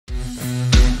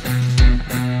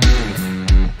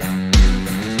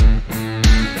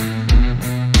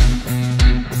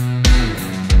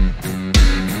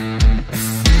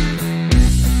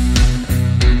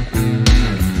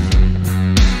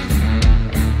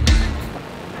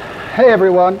Hey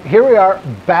everyone, here we are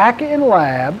back in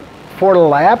lab for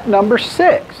lab number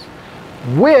 6,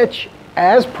 which,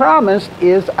 as promised,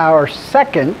 is our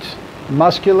second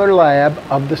muscular lab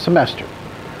of the semester.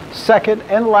 Second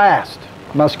and last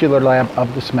muscular lab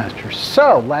of the semester.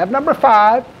 So, lab number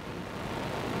 5,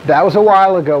 that was a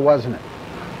while ago, wasn't it?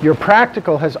 Your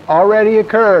practical has already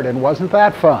occurred, and wasn't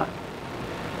that fun?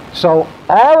 So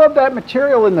all of that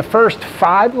material in the first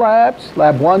 5 labs,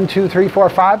 lab 1, 2, 3, 4,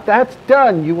 5, that's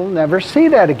done. You will never see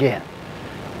that again.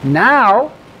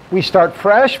 Now we start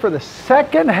fresh for the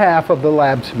second half of the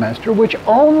lab semester, which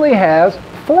only has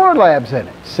 4 labs in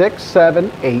it, 6,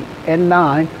 7, 8, and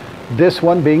 9, this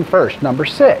one being first, number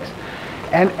 6.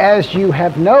 And as you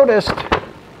have noticed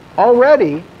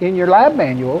already in your lab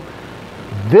manual,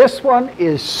 this one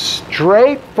is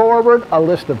straightforward, a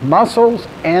list of muscles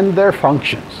and their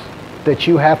functions that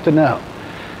you have to know.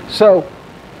 So,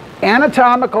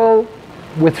 anatomical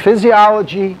with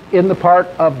physiology in the part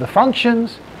of the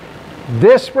functions.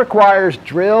 This requires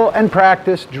drill and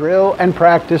practice, drill and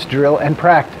practice, drill and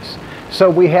practice. So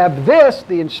we have this,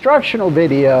 the instructional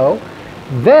video,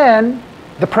 then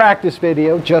the practice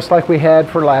video, just like we had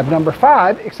for lab number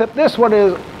 5, except this one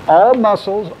is all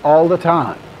muscles all the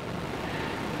time.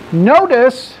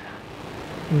 Notice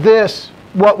this,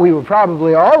 what we would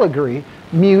probably all agree,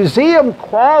 museum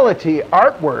quality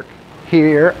artwork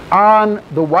here on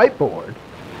the whiteboard,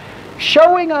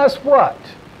 showing us what?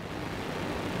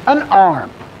 An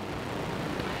arm.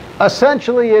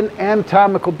 Essentially in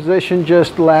anatomical position,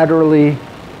 just laterally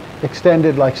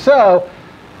extended like so.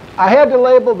 I had to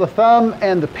label the thumb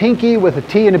and the pinky with a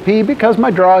T and a P because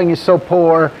my drawing is so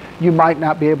poor, you might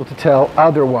not be able to tell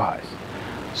otherwise.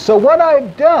 So what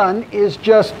I've done is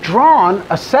just drawn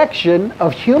a section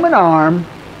of human arm.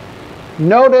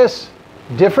 Notice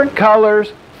different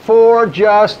colors for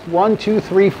just 1, 2,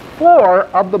 3, 4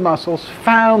 of the muscles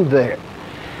found there.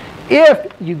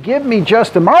 If you give me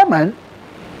just a moment,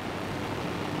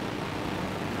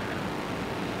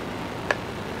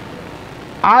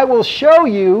 I will show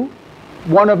you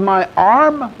one of my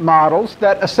arm models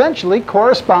that essentially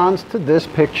corresponds to this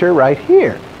picture right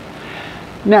here.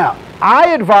 Now, I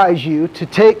advise you to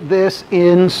take this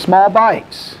in small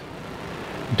bites.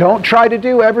 Don't try to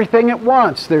do everything at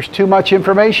once. There's too much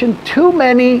information, too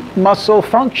many muscle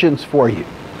functions for you.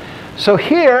 So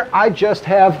here I just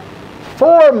have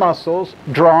 4 muscles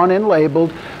drawn and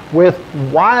labeled with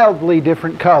wildly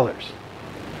different colors.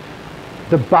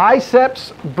 The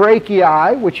biceps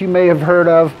brachii, which you may have heard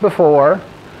of before.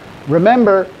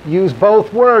 Remember, use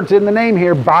both words in the name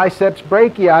here, biceps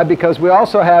brachii, because we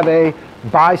also have a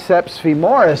biceps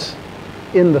femoris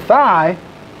in the thigh,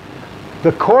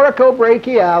 the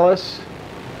coracobrachialis,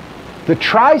 the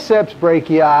triceps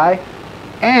brachii,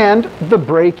 and the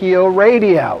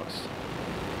brachioradialis.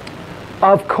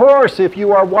 Of course, if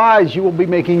you are wise, you will be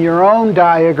making your own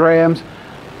diagrams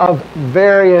of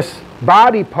various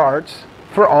body parts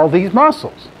for all these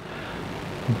muscles.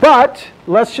 But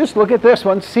let's just look at this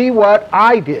one, see what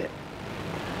I did.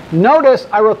 Notice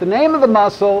I wrote the name of the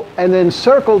muscle and then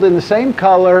circled in the same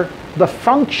color the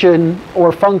function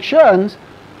or functions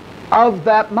of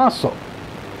that muscle.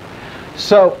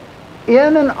 So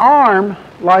in an arm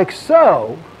like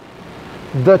so,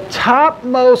 the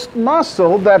topmost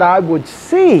muscle that I would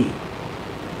see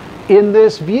in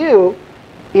this view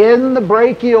in the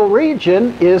brachial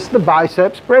region is the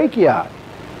biceps brachii.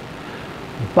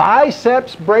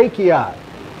 Biceps brachii,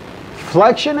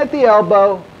 flexion at the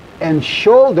elbow and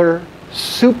shoulder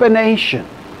supination.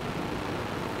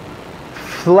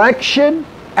 Flexion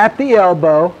at the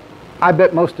elbow, I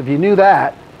bet most of you knew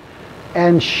that,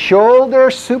 and shoulder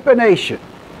supination.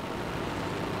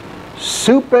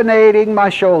 Supinating my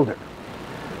shoulder.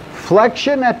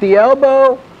 Flexion at the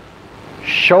elbow,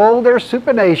 shoulder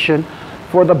supination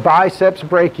for the biceps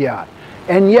brachii.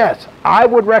 And yes, I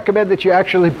would recommend that you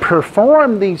actually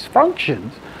perform these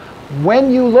functions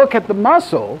when you look at the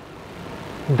muscle.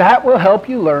 That will help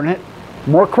you learn it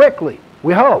more quickly,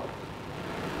 we hope.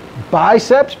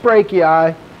 Biceps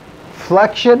brachii,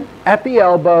 flexion at the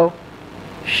elbow,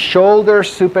 shoulder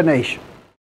supination.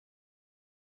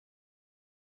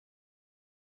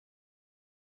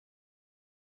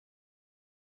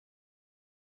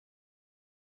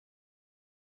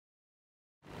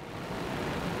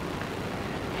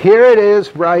 Here it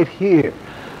is right here.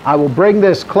 I will bring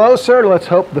this closer. Let's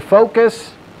hope the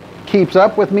focus keeps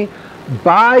up with me.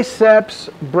 Biceps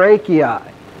brachii,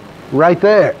 right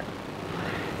there.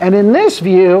 And in this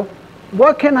view,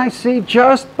 what can I see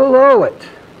just below it?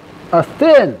 A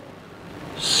thin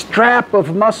strap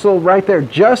of muscle right there,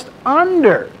 just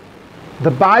under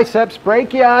the biceps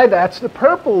brachii. That's the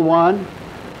purple one.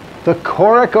 the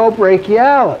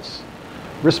coracobrachialis,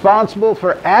 responsible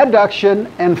for adduction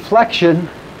and flexion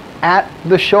at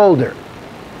the shoulder.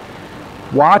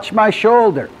 Watch my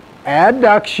shoulder.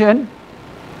 Adduction,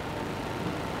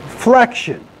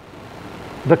 flexion.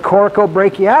 The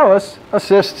coracobrachialis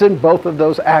assists in both of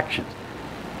those actions.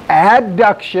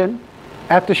 Adduction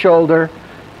at the shoulder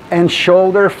and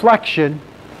shoulder flexion,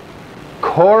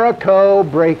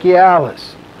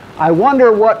 coracobrachialis. I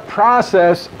wonder what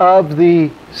process of the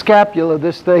scapula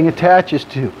this thing attaches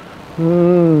to.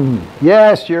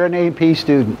 Yes, you're an A&P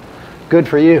student. Good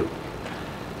for you.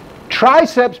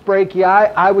 Triceps brachii,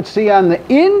 I would see on the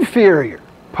inferior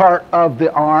part of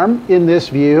the arm in this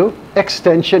view,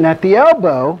 extension at the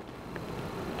elbow.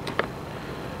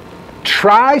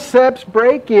 Triceps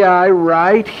brachii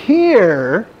right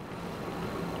here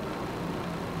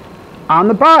on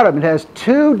the bottom. It has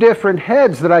two different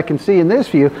heads that I can see in this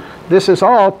view. This is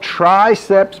all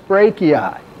triceps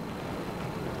brachii.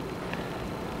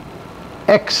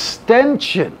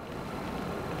 Extension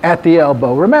at the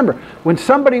elbow. Remember, when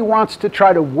somebody wants to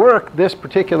try to work this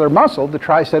particular muscle, the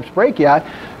triceps brachii,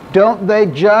 don't they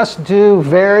just do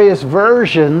various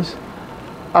versions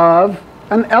of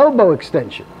an elbow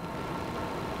extension?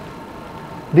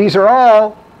 These are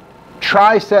all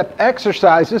tricep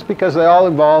exercises because they all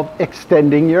involve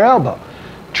extending your elbow.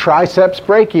 Triceps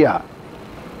brachii.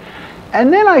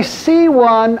 And then I see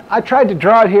one, I tried to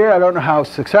draw it here, I don't know how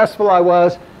successful I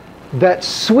was, that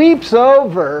sweeps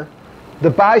over the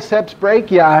biceps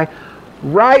brachii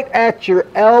right at your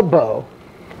elbow,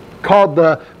 called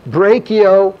the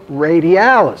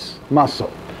brachioradialis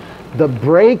muscle. The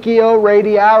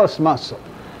brachioradialis muscle.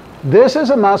 This is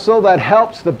a muscle that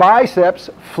helps the biceps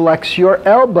flex your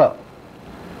elbow.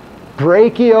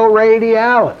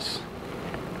 Brachioradialis.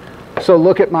 So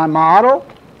look at my model,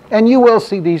 and you will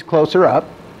see these closer up.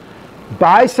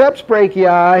 Biceps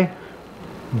brachii,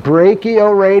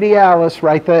 brachioradialis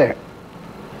right there.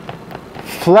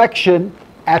 Flexion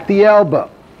at the elbow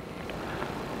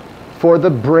for the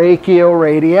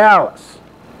brachioradialis.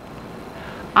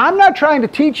 I'm not trying to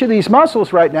teach you these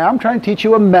muscles right now. I'm trying to teach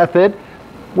you a method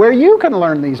where you can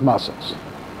learn these muscles.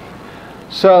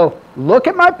 So look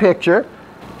at my picture,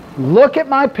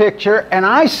 and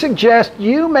I suggest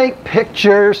you make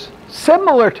pictures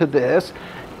similar to this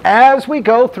as we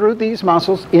go through these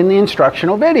muscles in the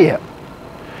instructional video.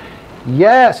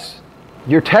 Yes,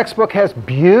 your textbook has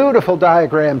beautiful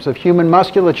diagrams of human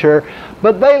musculature,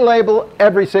 but they label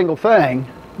every single thing,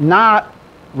 not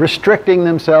restricting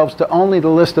themselves to only the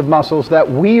list of muscles that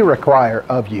we require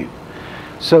of you.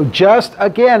 So just,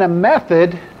 again, a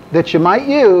method that you might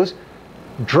use,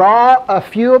 draw a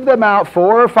few of them out,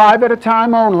 4 or 5 at a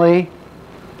time only,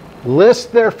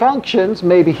 list their functions,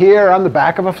 maybe here on the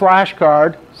back of a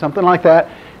flashcard, something like that,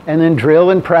 and then drill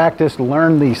and practice,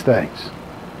 learn these things.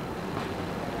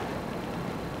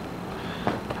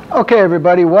 Okay,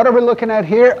 everybody, what are we looking at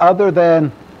here other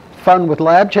than fun with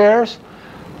lab chairs?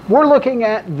 We're looking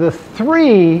at the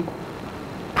 3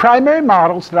 primary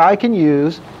models that I can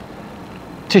use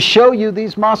to show you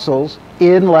these muscles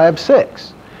in Lab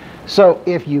 6. So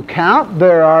if you count,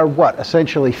 there are,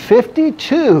 essentially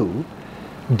 52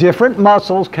 different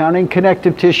muscles, counting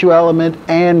connective tissue element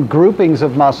and groupings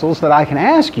of muscles that I can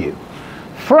ask you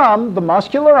from the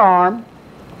muscular arm,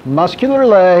 muscular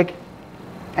leg,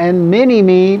 and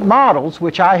mini-me models,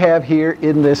 which I have here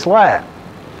in this lab.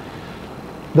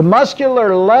 The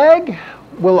muscular leg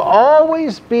will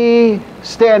always be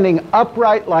standing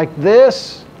upright like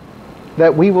this,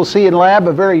 that we will see in lab,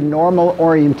 a very normal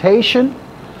orientation.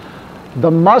 The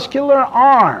muscular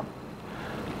arm,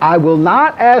 I will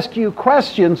not ask you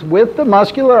questions with the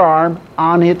muscular arm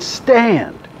on its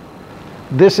stand.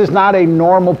 This is not a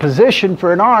normal position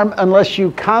for an arm unless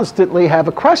you constantly have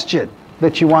a question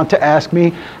that you want to ask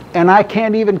me, and I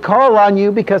can't even call on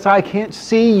you because I can't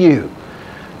see you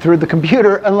through the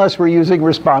computer unless we're using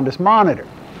Respondus Monitor.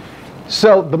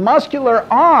 So the muscular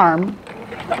arm,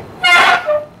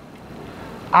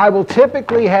 I will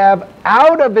typically have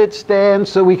out of its stand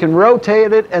so we can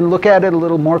rotate it and look at it a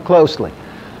little more closely.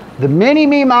 The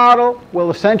mini-me model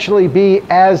will essentially be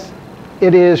as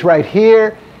it is right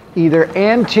here, either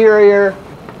anterior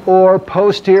or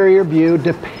posterior view,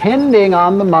 depending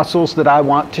on the muscles that I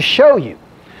want to show you.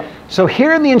 So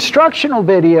here in the instructional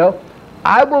video,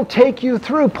 I will take you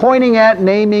through pointing at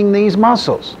naming these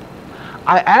muscles.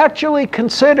 I actually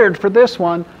considered for this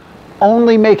one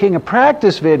only making a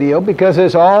practice video because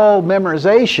it's all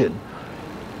memorization.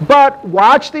 But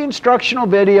watch the instructional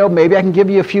video, maybe I can give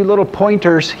you a few little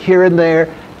pointers here and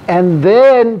there, and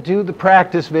then do the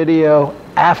practice video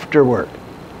afterward.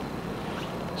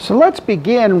 So let's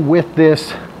begin with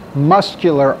this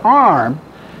muscular arm,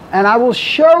 and I will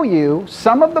show you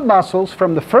some of the muscles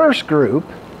from the first group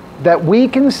that we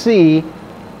can see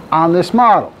on this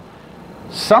model.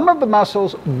 Some of the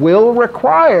muscles will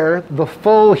require the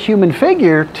full human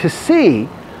figure to see,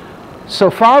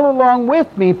 so follow along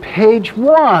with me, page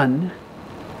 1.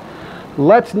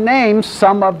 Let's name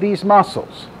some of these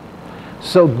muscles.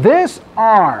 So this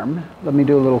arm, let me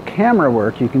do a little camera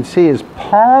work, you can see is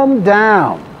palm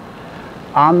down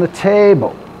on the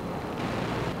table,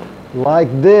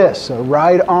 like this, a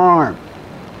right arm.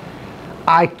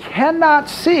 I cannot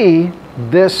see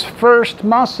this first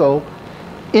muscle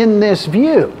in this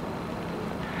view.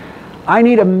 I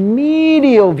need a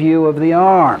medial view of the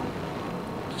arm,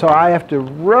 so I have to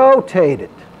rotate it.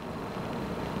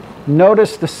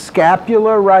 Notice the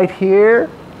scapula right here,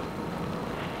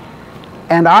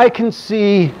 and I can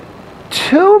see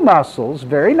two muscles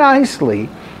very nicely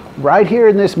right here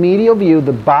in this medial view,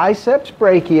 the biceps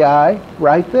brachii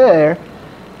right there,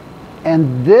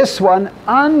 and this one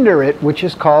under it, which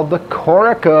is called the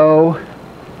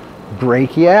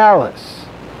coracobrachialis.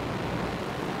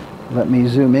 Let me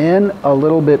zoom in a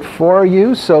little bit for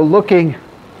you. So looking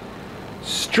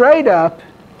straight up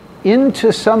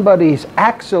into somebody's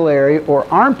axillary or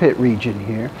armpit region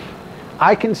here,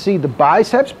 I can see the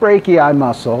biceps brachii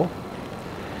muscle.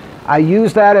 I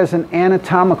use that as an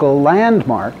anatomical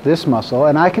landmark, this muscle,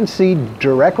 and I can see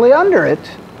directly under it,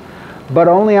 but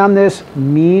only on this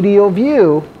medial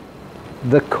view,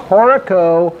 the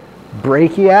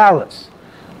coracobrachialis,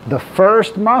 the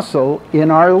first muscle in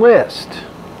our list.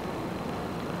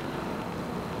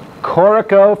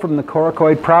 Coraco, from the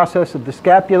coracoid process of the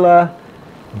scapula,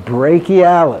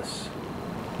 brachialis,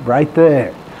 right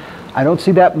there. I don't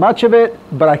see that much of it,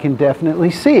 but I can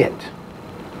definitely see it.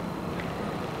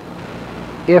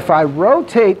 If I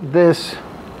rotate this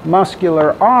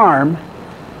muscular arm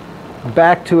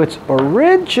back to its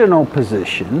original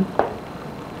position,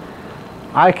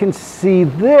 I can see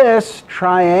this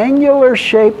triangular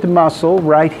shaped muscle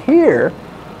right here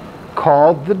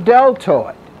called the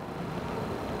deltoid.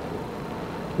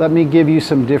 Let me give you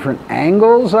some different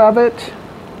angles of it.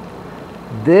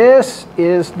 This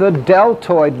is the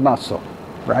deltoid muscle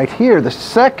right here, the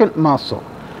second muscle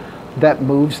that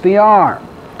moves the arm,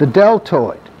 the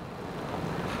deltoid.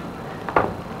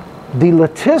 The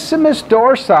latissimus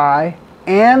dorsi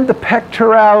and the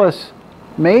pectoralis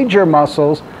major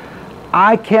muscles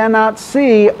I cannot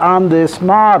see on this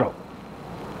model.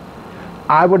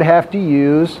 I would have to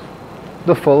use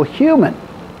the full human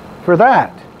for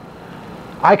that.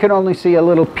 I can only see a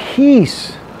little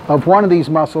piece of one of these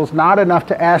muscles, not enough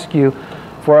to ask you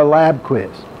for a lab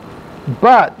quiz.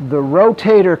 But the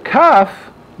rotator cuff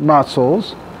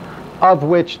muscles, of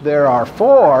which there are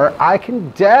 4, I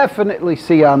can definitely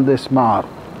see on this model.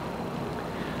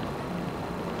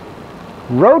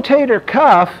 Rotator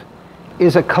cuff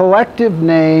is a collective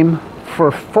name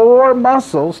for 4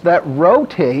 muscles that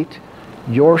rotate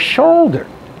your shoulder.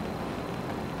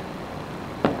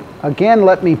 Again,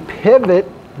 let me pivot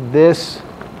this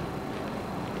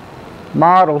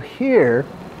model here,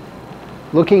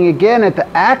 looking again at the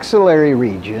axillary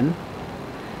region,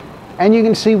 and you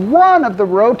can see one of the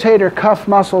rotator cuff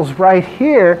muscles right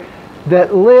here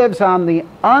that lives on the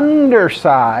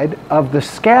underside of the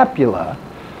scapula.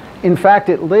 In fact,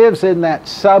 it lives in that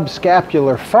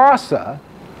subscapular fossa.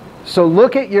 So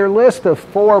look at your list of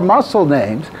 4 muscle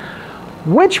names.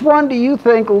 Which one do you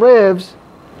think lives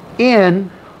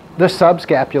in the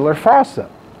subscapular fossa?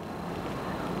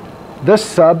 The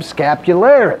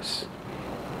subscapularis,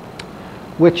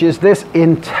 which is this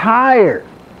entire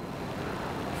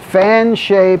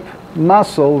fan-shaped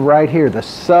muscle right here, the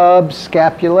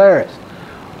subscapularis,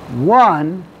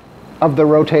 one of the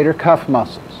rotator cuff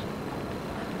muscles.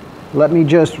 Let me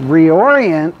just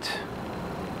reorient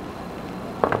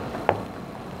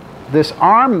this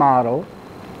arm model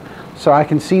so I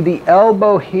can see the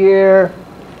elbow here,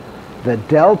 the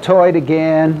deltoid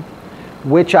again,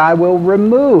 which I will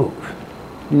remove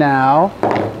now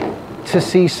to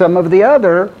see some of the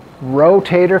other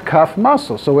rotator cuff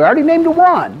muscles. So we already named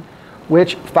 1,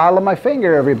 which, follow my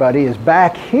finger everybody, is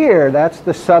back here. That's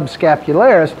the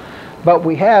subscapularis. But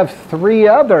we have 3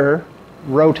 other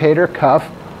rotator cuff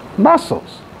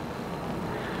muscles.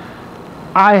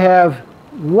 I have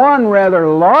one rather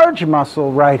large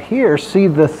muscle right here. See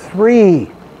the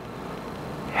 3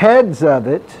 heads of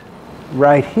it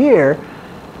right here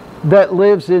that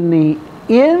lives in the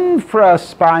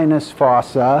infraspinous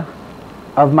fossa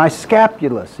of my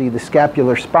scapula. See the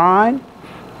scapular spine?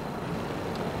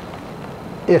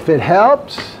 If it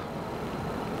helps,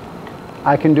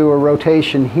 I can do a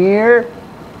rotation here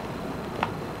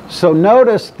So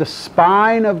notice the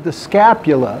spine of the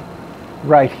scapula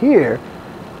right here.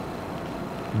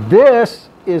 This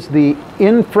is the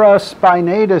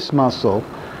infraspinatus muscle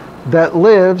that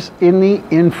lives in the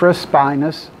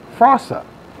infraspinous fossa.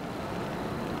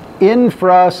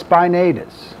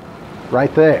 Infraspinatus,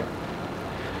 right there.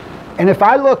 And if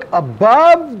I look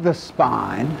above the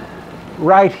spine,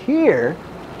 right here,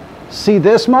 see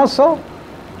this muscle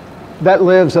that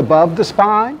lives above the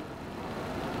spine?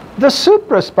 The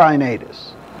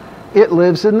supraspinatus. It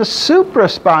lives in the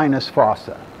supraspinous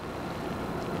fossa.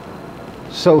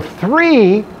 So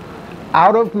 3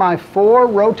 out of my 4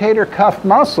 rotator cuff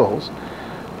muscles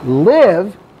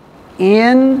live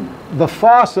in the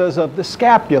fossas of the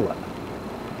scapula.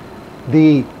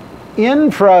 The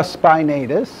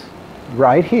infraspinatus,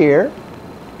 right here.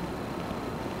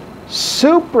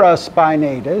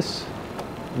 Supraspinatus,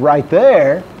 right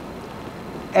there.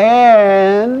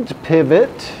 And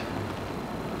pivot.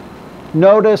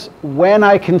 Notice when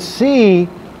I can see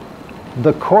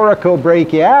the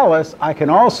coracobrachialis, I can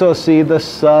also see the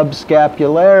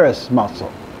subscapularis muscle.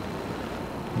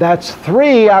 That's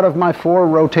 3 out of my 4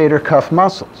 rotator cuff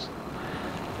muscles.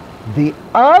 The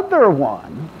other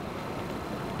one,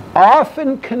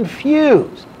 often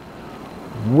confused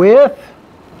with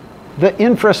the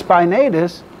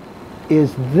infraspinatus,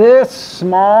 is this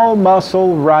small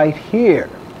muscle right here.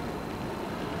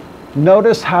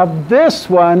 Notice how this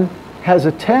one has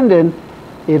a tendon.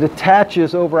 It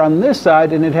attaches over on this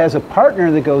side, and it has a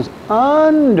partner that goes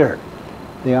under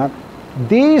the arm.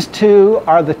 These 2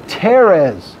 are the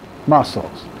teres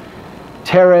muscles.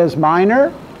 Teres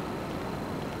minor,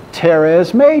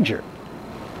 teres major.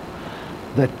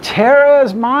 The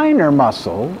teres minor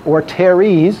muscle, or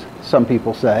teres, some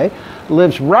people say,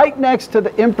 lives right next to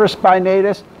the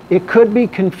infraspinatus. It could be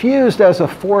confused as a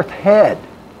 4th head,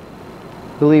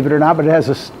 believe it or not, but it has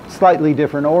a slightly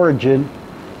different origin.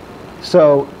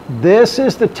 So this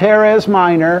is the teres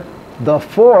minor, the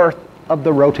 4th of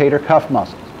the rotator cuff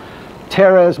muscles.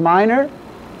 Teres minor,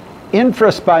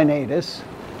 infraspinatus,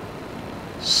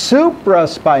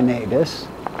 supraspinatus,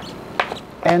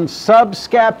 and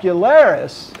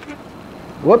subscapularis.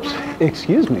 Whoops,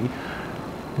 excuse me.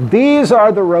 These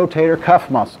are the rotator cuff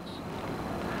muscles.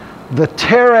 The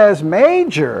teres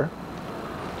major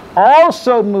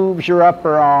also moves your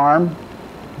upper arm,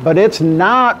 but it's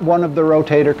not one of the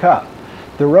rotator cuff.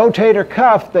 The rotator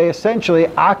cuff, they essentially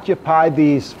occupy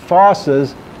these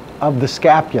fossas of the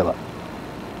scapula.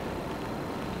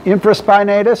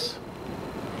 Infraspinatus,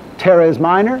 teres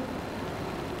minor,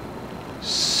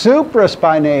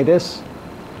 supraspinatus,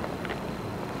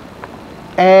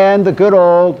 and the good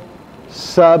old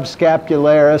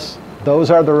subscapularis.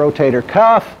 Those are the rotator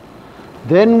cuff.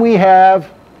 Then we have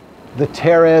the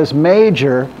teres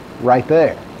major right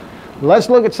there. Let's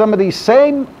look at some of these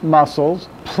same muscles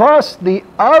plus the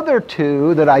other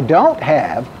 2 that I don't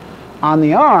have on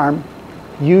the arm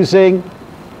using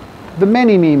the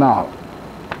mini-me model.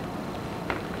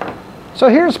 So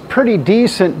here's a pretty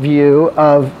decent view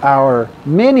of our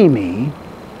mini-me,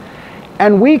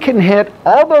 and we can hit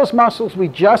all those muscles we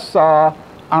just saw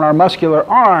on our muscular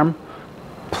arm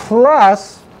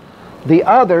plus the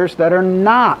others that are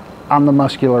not on the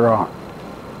muscular arm.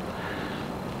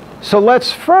 So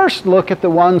let's first look at the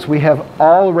ones we have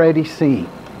already seen.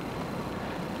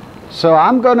 So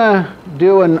I'm going to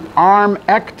do an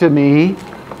armectomy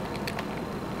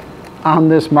on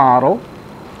this model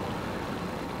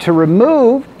to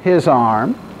remove his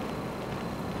arm.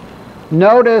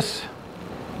 Notice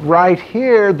right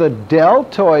here the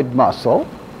deltoid muscle.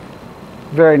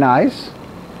 Very nice.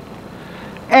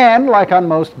 And like on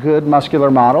most good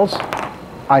muscular models,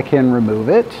 I can remove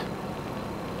it.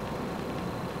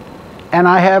 And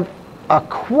I have a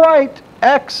quite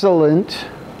excellent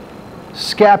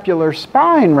scapular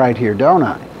spine right here, don't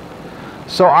I?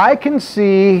 So I can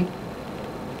see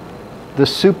the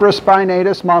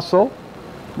supraspinatus muscle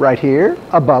right here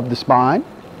above the spine,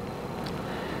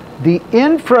 the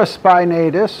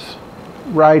infraspinatus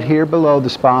right here below the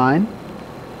spine,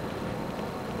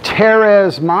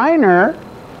 teres minor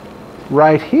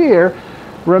right here.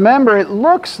 Remember, it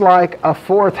looks like a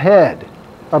 4th head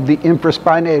of the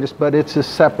infraspinatus, but it's a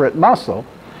separate muscle.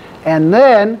 And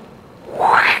then,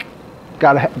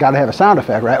 gotta have a sound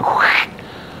effect, right?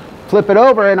 Flip it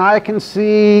over and I can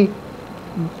see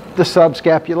the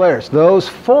subscapularis. Those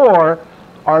 4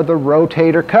 are the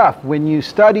rotator cuff. When you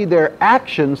study their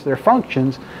actions, their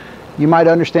functions, you might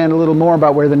understand a little more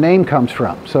about where the name comes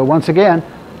from. So once again,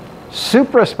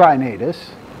 supraspinatus,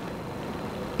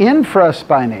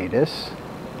 infraspinatus,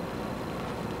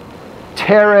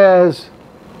 teres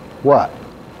what?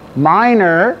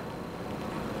 Minor,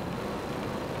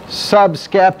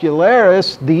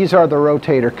 subscapularis, these are the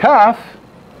rotator cuff.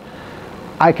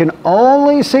 I can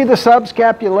only see the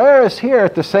subscapularis here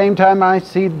at the same time I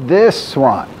see this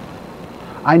one.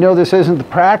 I know this isn't the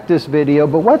practice video,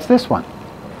 but what's this one?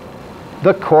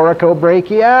 The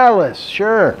coracobrachialis,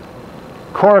 sure.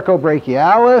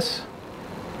 Coracobrachialis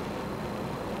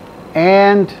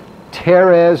and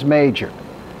teres major.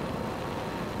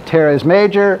 Teres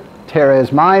major,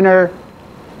 teres minor,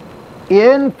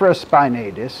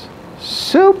 infraspinatus,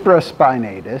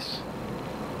 supraspinatus,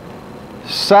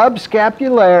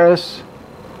 subscapularis,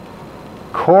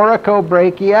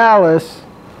 coracobrachialis,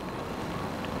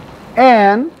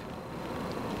 and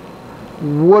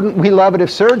wouldn't we love it if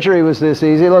surgery was this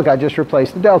easy? Look, I just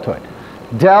replaced the deltoid.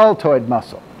 Deltoid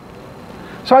muscle.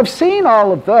 So I've seen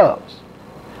all of those.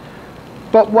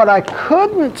 But what I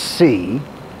couldn't see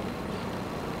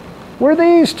were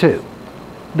these two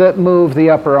that move the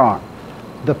upper arm.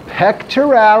 The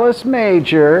pectoralis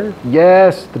major,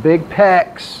 yes, the big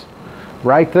pecs,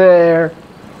 right there.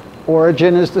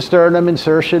 Origin is the sternum,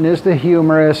 insertion is the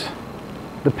humerus.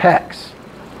 The pecs,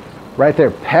 right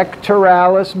there,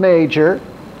 pectoralis major.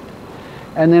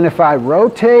 And then if I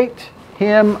rotate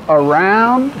him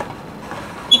around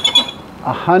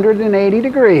 180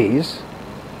 degrees,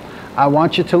 I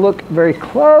want you to look very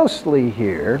closely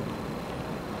here.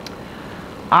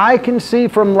 I can see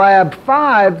from lab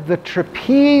 5 the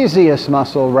trapezius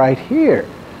muscle right here.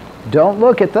 Don't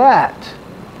look at that.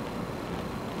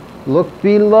 Look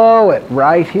below it,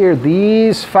 right here,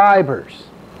 these fibers,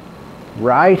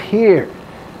 right here.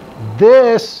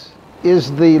 This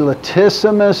is the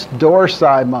latissimus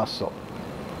dorsi muscle.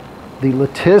 The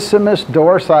latissimus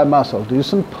dorsi muscle. Do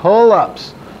some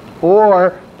pull-ups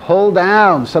or pull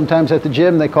downs. Sometimes at the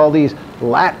gym they call these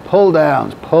lat pull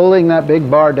downs, pulling that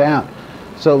big bar down.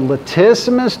 So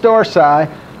latissimus dorsi,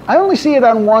 I only see it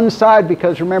on one side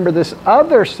because remember this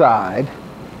other side,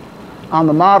 on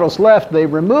the model's left, they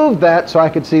removed that so I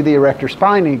could see the erector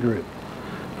spinae group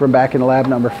from back in lab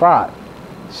number 5.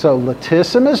 So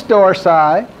latissimus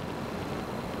dorsi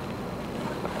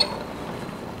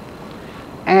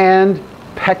and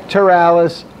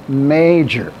pectoralis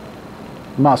major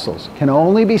muscles can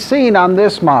only be seen on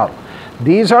this model.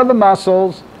 These are the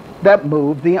muscles that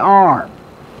move the arm.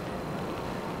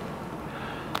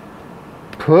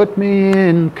 Put me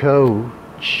in,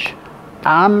 coach.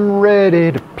 I'm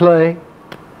ready to play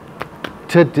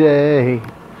today.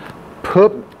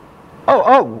 Wait.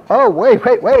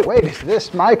 Is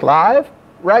this mic live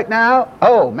right now?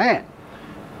 Oh, man.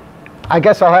 I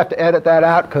guess I'll have to edit that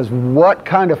out because what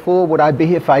kind of fool would I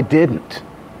be if I didn't?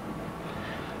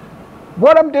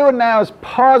 What I'm doing now is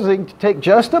pausing to take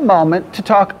just a moment to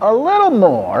talk a little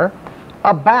more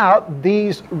about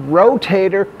these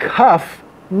rotator cuff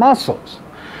muscles.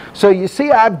 So you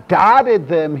see I've dotted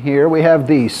them here. We have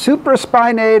the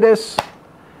supraspinatus,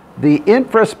 the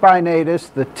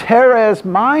infraspinatus, the teres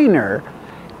minor,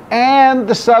 and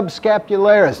the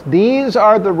subscapularis. These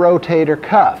are the rotator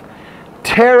cuff.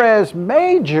 Teres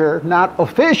major, not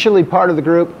officially part of the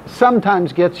group,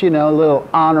 sometimes gets, a little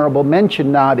honorable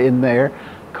mention nod in there,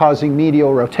 causing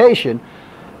medial rotation.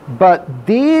 But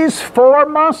these 4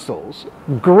 muscles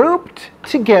grouped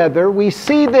together, we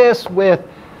see this with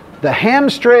the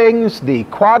hamstrings, the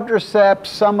quadriceps,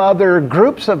 some other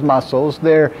groups of muscles.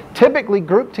 They're typically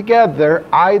grouped together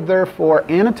either for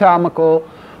anatomical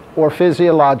or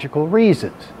physiological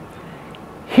reasons.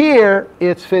 Here,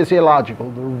 it's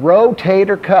physiological, the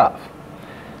rotator cuff.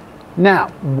 Now,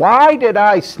 why did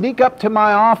I sneak up to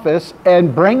my office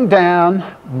and bring down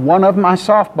one of my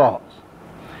softballs?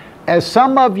 As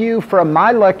some of you from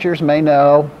my lectures may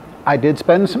know, I did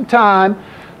spend some time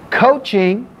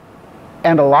coaching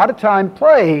and a lot of time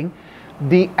playing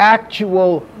the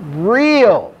actual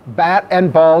real bat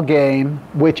and ball game,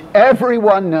 which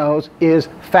everyone knows is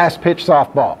fast pitch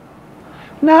softball.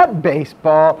 Not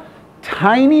baseball,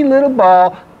 tiny little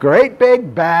ball, great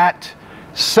big bat,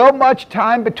 so much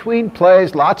time between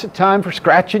plays, lots of time for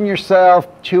scratching yourself,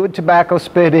 chewing tobacco,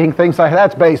 spitting, things like that.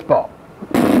 That's baseball.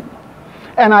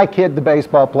 And I kid the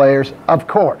baseball players, of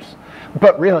course,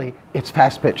 but really it's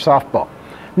fast pitch softball.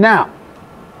 Now,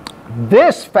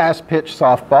 this fast pitch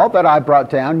softball that I brought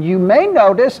down, you may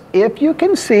notice, if you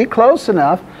can see close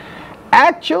enough,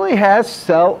 actually has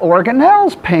cell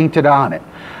organelles painted on it.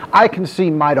 I can see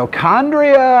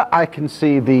mitochondria, I can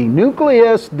see the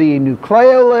nucleus, the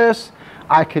nucleolus,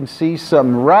 I can see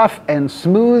some rough and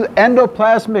smooth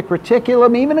endoplasmic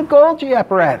reticulum, even a Golgi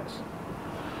apparatus.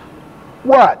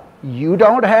 What? You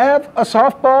don't have a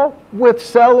softball with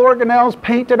cell organelles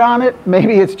painted on it?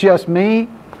 Maybe it's just me.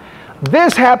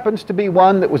 This happens to be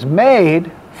one that was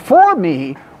made for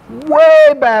me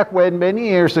way back when, many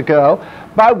years ago,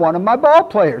 by one of my ball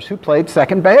players who played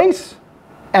second base.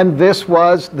 And this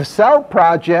was the cell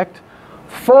project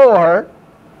for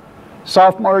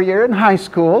sophomore year in high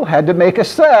school. Had to make a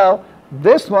cell.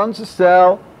 This one's a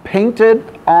cell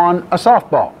painted on a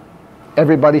softball.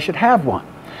 Everybody should have one.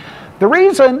 The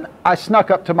reason I snuck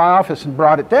up to my office and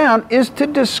brought it down is to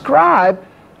describe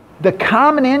the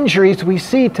common injuries we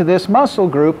see to this muscle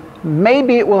group.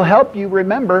 Maybe it will help you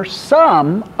remember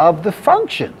some of the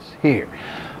functions here.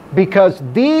 Because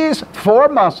these four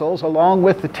muscles, along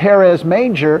with the teres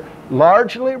major,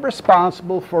 largely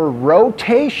responsible for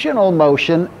rotational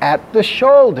motion at the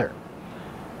shoulder.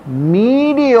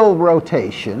 Medial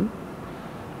rotation,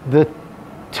 the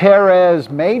teres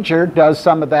major does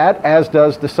some of that, as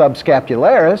does the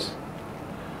subscapularis.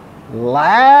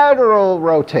 Lateral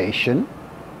rotation,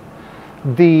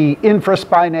 the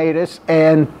infraspinatus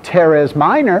and teres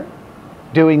minor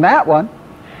doing that one.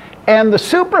 And the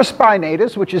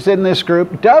supraspinatus, which is in this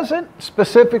group, doesn't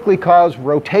specifically cause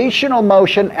rotational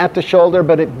motion at the shoulder,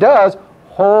 but it does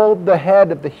hold the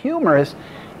head of the humerus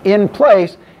in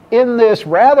place in this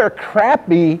rather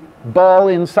crappy ball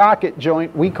in socket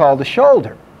joint we call the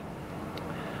shoulder.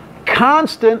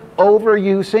 Constant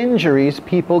overuse injuries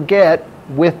people get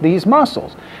with these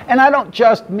muscles. And I don't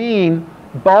just mean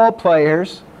ball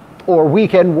players or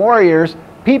weekend warriors,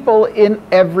 people in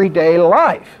everyday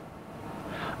life.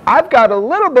 I've got a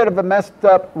little bit of a messed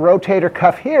up rotator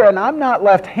cuff here, and I'm not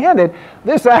left-handed.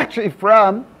 This is actually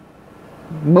from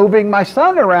moving my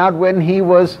son around when he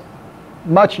was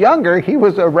much younger. He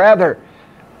was a rather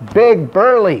big,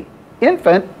 burly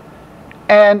infant,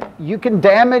 and you can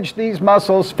damage these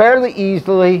muscles fairly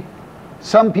easily,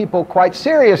 some people quite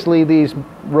seriously, these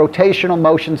rotational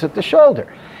motions at the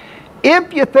shoulder.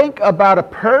 If you think about a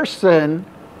person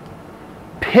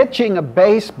pitching a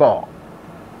baseball,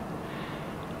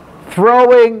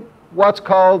 throwing what's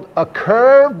called a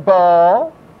curve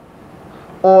ball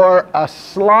or a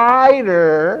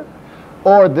slider,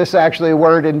 or this actually a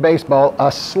word in baseball, a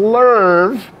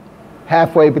slurve,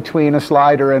 halfway between a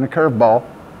slider and a curveball.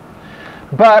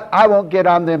 But I won't get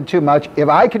on them too much. If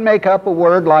I can make up a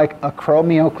word like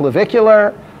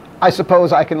acromioclavicular, I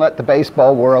suppose I can let the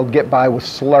baseball world get by with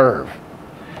slurve.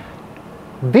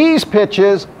 These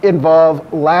pitches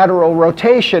involve lateral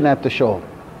rotation at the shoulder.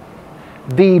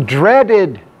 The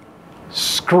dreaded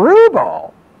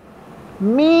screwball,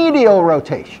 medial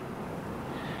rotation.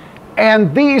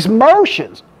 And these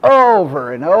motions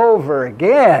over and over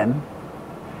again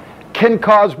can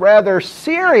cause rather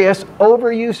serious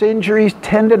overuse injuries,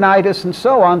 tendinitis, and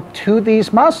so on to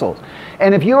these muscles.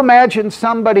 And if you imagine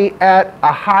somebody at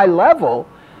a high level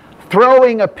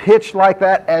throwing a pitch like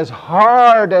that as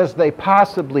hard as they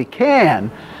possibly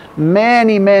can,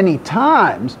 many, many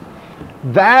times,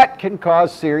 that can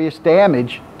cause serious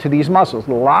damage to these muscles.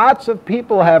 Lots of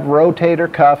people have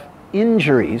rotator cuff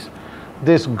injuries,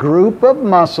 this group of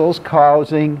muscles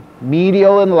causing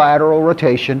medial and lateral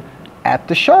rotation at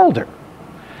the shoulder.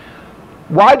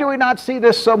 Why do we not see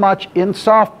this so much in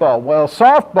softball? Well,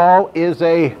 softball is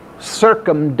a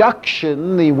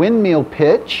circumduction, the windmill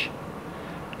pitch.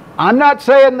 I'm not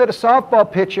saying that a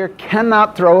softball pitcher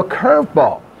cannot throw a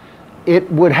curveball.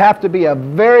 It would have to be a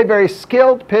very, very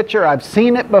skilled pitcher. I've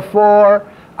seen it before.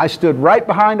 I stood right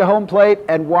behind a home plate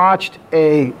and watched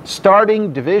a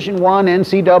starting Division I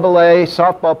NCAA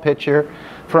softball pitcher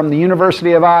from the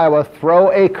University of Iowa throw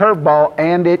a curveball,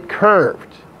 and it curved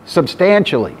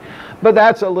substantially. But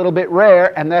that's a little bit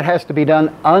rare, and that has to be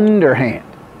done underhand,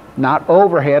 not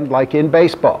overhand like in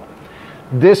baseball.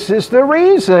 This is the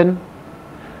reason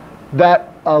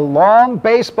that a long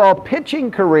baseball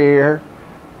pitching career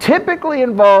typically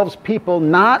involves people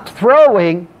not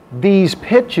throwing these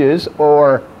pitches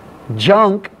or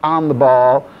junk on the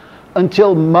ball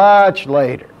until much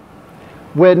later.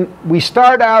 When we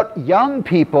start out young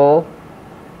people,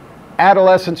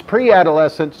 adolescents,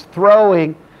 pre-adolescents,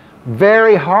 throwing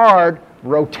very hard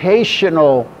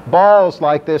rotational balls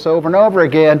like this over and over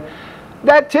again,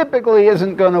 that typically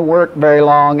isn't going to work very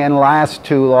long and last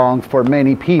too long for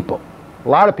many people. A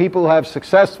lot of people who have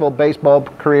successful baseball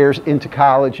careers into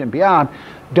college and beyond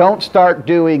don't start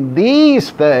doing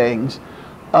these things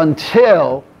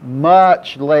until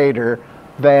much later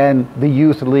than the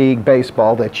youth league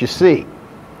baseball that you see.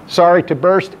 Sorry to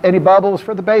burst any bubbles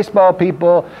for the baseball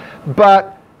people,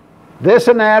 but this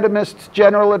anatomist's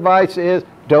general advice is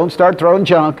don't start throwing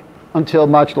junk until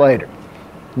much later.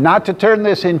 Not to turn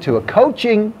this into a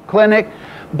coaching clinic,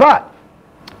 but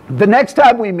the next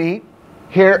time we meet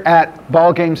here at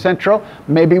Ball Game Central,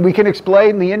 maybe we can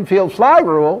explain the infield fly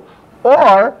rule,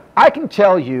 or I can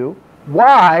tell you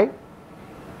why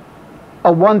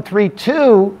a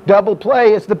 1-3-2 double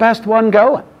play is the best one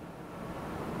going.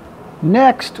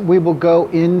 Next, we will go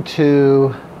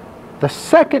into the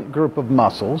second group of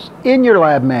muscles in your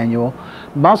lab manual,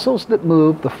 muscles that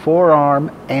move the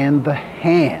forearm and the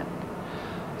hand.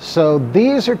 So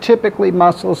these are typically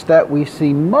muscles that we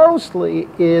see mostly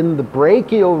in the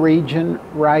brachial region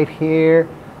right here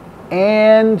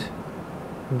and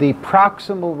the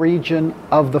proximal region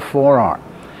of the forearm.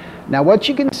 Now what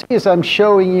you can see is I'm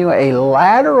showing you a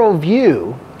lateral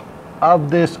view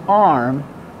of this arm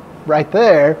right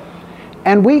there,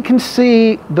 and we can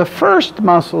see the first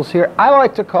muscles here I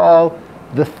like to call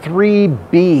the 3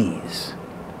 B's.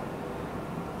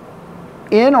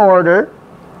 In order,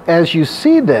 as you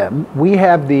see them, we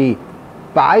have the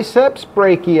biceps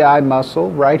brachii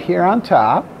muscle right here on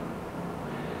top,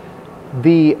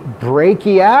 the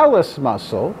brachialis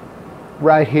muscle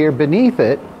right here beneath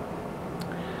it,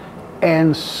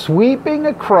 and sweeping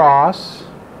across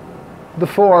the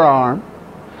forearm,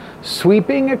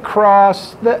 sweeping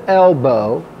across the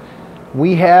elbow,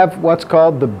 we have what's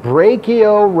called the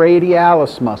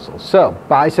brachioradialis muscle. So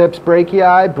biceps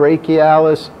brachii,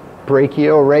 brachialis,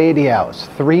 brachioradialis,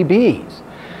 3 B's.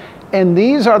 And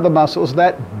these are the muscles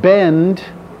that bend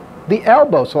the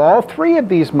elbow. So all 3 of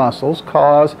these muscles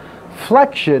cause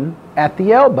flexion at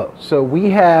the elbow. So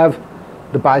we have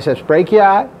the biceps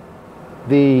brachii,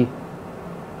 the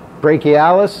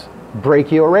brachialis,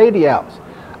 brachioradialis.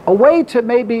 A way to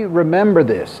maybe remember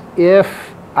this,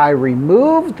 if I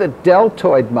remove the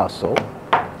deltoid muscle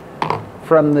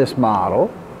from this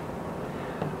model,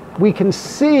 we can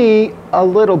see a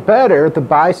little better the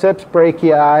biceps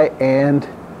brachii and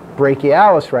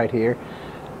brachialis right here.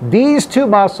 These 2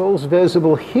 muscles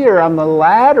visible here on the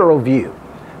lateral view.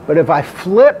 But if I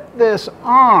flip this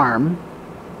arm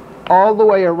all the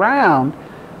way around,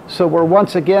 so we're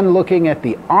once again looking at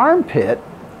the armpit,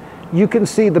 you can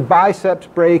see the biceps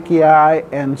brachii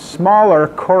and smaller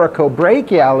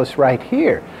coracobrachialis right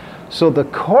here. So the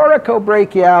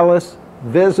coracobrachialis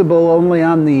visible only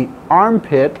on the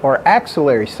armpit or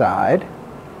axillary side,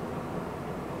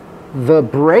 the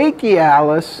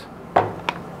brachialis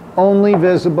only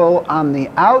visible on the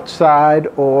outside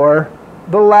or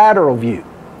the lateral view.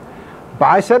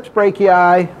 Biceps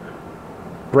brachii,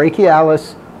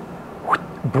 brachialis,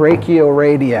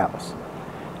 brachioradialis.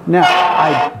 Now,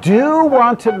 I do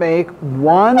want to make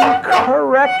one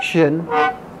correction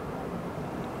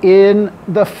in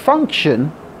the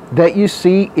function that you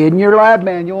see in your lab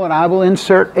manual, and I will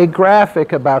insert a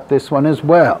graphic about this one as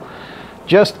well.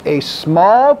 Just a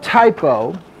small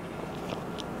typo.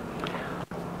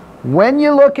 When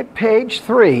you look at page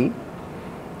 3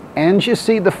 and you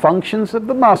see the functions of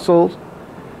the muscles,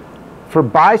 for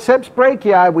biceps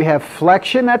brachii we have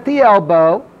flexion at the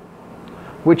elbow,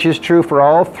 which is true for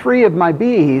all 3 of my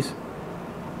B's,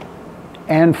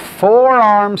 and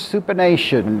forearm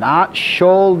supination, not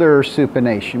shoulder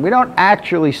supination. We don't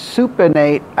actually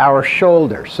supinate our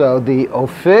shoulder. So the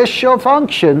official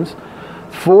functions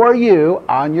for you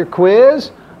on your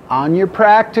quiz, on your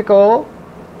practical,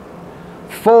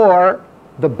 for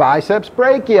the biceps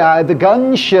brachii, the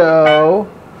gun show,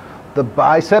 the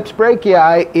biceps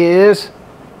brachii is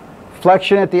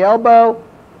flexion at the elbow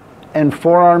and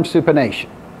forearm supination.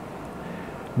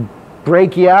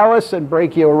 Brachialis and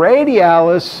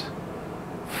brachioradialis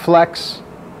flex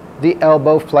the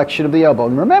elbow, flexion of the elbow.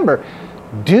 And remember,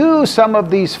 do some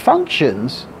of these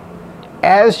functions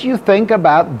as you think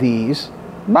about these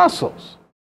muscles.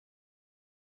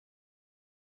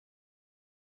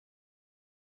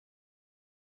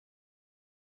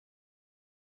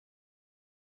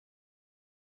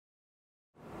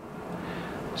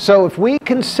 So if we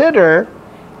consider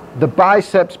the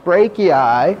biceps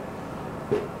brachii,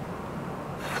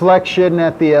 flexion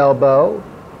at the elbow,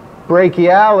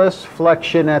 brachialis,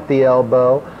 flexion at the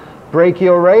elbow,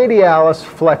 brachioradialis,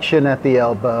 flexion at the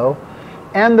elbow,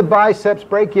 and the biceps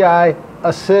brachii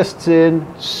assists in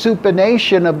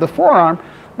supination of the forearm,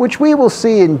 which we will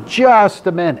see in just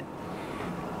a minute.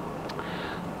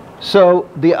 So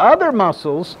the other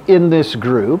muscles in this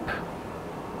group,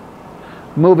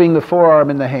 moving the forearm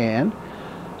and the hand,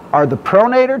 are the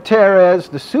pronator teres,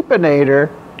 the supinator,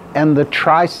 and the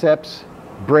triceps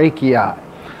brachii.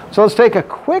 So let's take a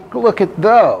quick look at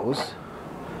those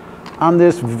on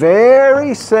this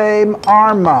very same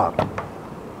arm model.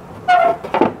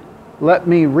 Let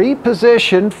me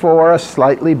reposition for a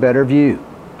slightly better view.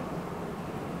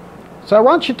 So I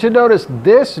want you to notice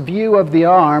this view of the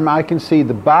arm. I can see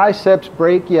the biceps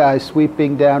brachii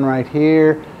sweeping down right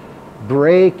here,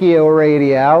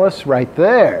 brachioradialis right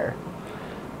there.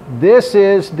 This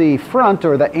is the front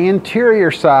or the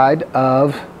anterior side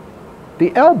of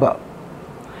the elbow.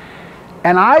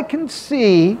 And I can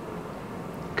see,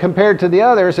 compared to the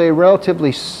others, a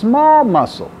relatively small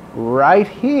muscle right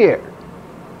here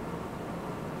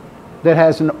that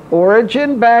has an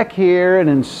origin back here, an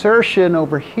insertion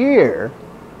over here,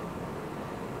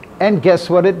 and guess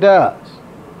what it does?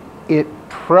 It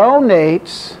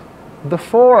pronates the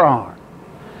forearm.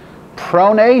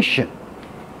 Pronation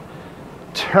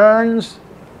turns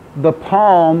the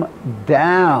palm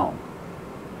down.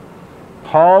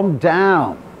 Palm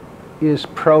down is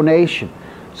pronation.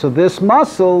 So this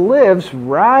muscle lives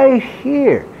right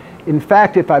here. In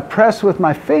fact, if I press with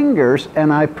my fingers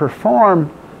and I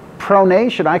perform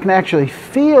pronation, I can actually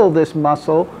feel this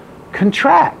muscle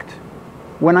contract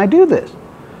when I do this.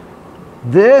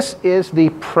 This is the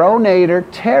pronator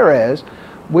teres,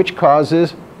 which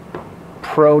causes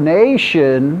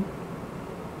pronation,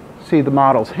 see the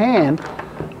model's hand,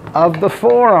 of the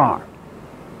forearm.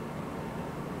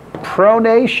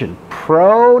 Pronation,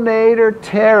 pronator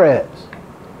teres,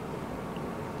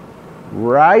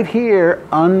 right here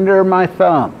under my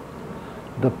thumb,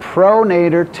 the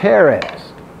pronator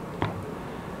teres.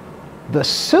 The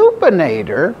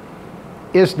supinator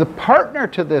is the partner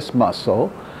to this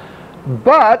muscle,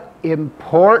 but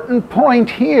important point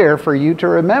here for you to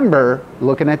remember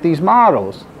looking at these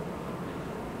models,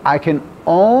 I can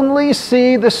only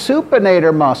see the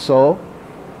supinator muscle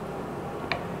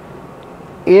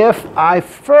if I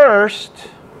first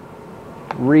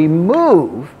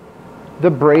remove the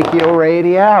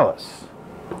brachioradialis.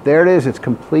 There it is, it's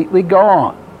completely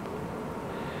gone.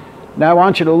 Now I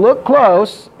want you to look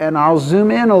close, and I'll zoom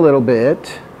in a little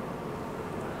bit.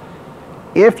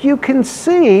 If you can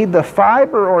see the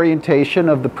fiber orientation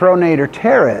of the pronator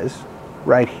teres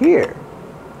right here,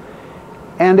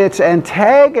 and its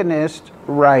antagonist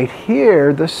right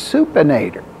here, the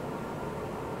supinator.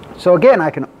 So again, I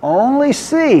can only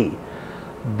see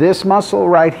this muscle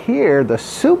right here, the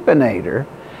supinator,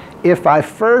 if I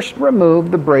first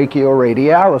remove the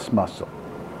brachioradialis muscle.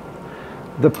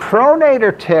 The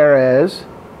pronator teres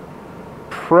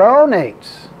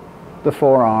pronates the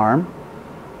forearm.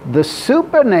 The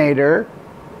supinator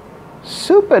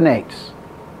supinates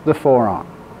the forearm.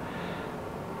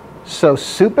 So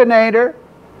supinator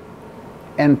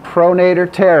and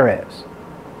pronator teres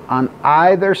on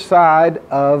either side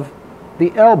of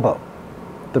the elbow.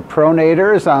 The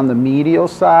pronator is on the medial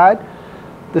side,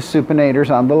 the supinator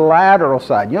is on the lateral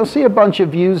side. You'll see a bunch of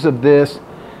views of this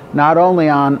not only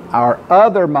on our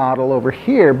other model over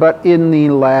here, but in the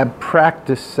lab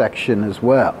practice section as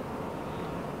well.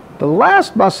 The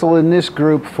last muscle in this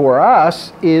group for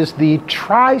us is the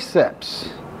triceps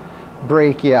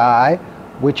brachii,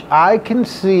 which I can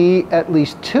see at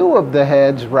least two of the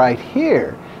heads right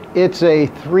here. It's a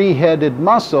three-headed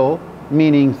muscle,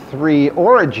 meaning three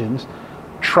origins,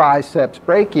 triceps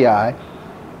brachii.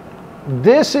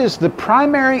 This is the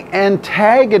primary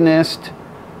antagonist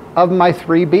of my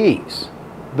three B's.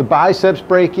 The biceps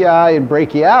brachii and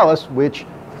brachialis, which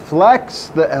flex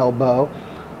the elbow.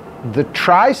 The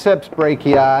triceps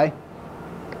brachii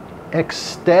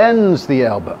extends the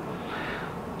elbow.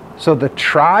 So the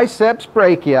triceps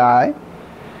brachii,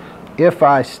 if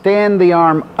I stand the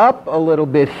arm up a little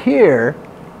bit here,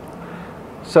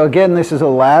 so again, this is a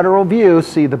lateral view.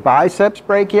 See the biceps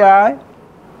brachii?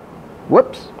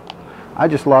 Whoops, I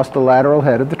just lost the lateral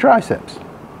head of the triceps.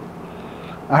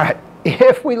 All right,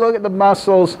 if we look at the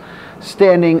muscles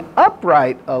standing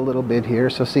upright a little bit here,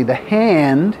 so see the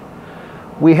hand,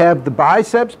 we have the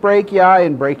biceps brachii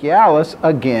and brachialis,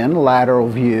 again, lateral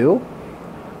view.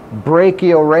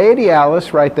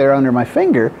 Brachioradialis right there under my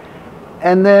finger.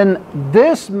 And then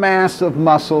this mass of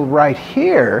muscle right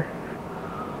here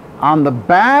on the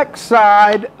back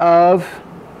side of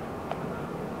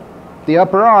the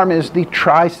upper arm is the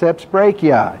triceps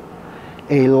brachii.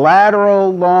 A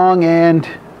lateral, long, and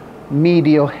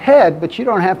medial head, but you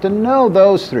don't have to know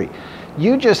those three.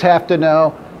 You just have to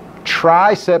know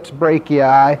triceps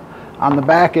brachii on the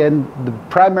back end. The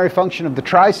primary function of the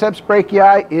triceps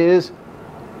brachii is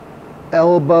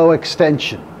elbow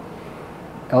extension.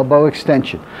 Elbow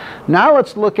extension. Now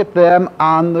let's look at them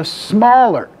on the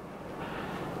smaller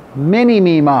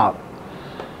mini-me model.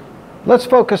 Let's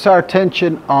focus our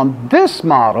attention on this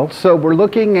model. So we're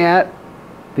looking at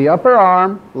the upper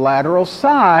arm, lateral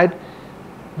side.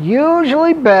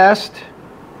 Usually best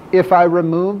if I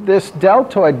remove this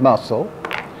deltoid muscle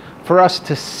for us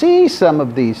to see some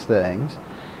of these things.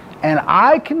 And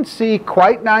I can see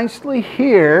quite nicely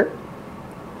here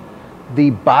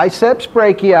the biceps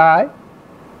brachii,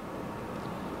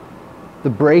 the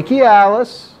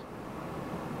brachialis,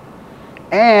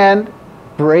 and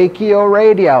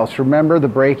brachioradialis. Remember, the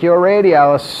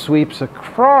brachioradialis sweeps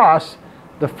across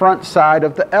the front side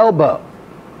of the elbow.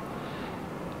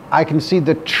 I can see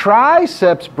the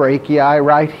triceps brachii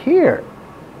right here.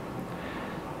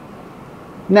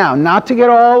 Now, not to get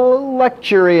all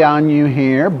lecture-y on you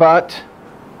here, but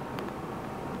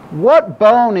what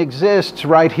bone exists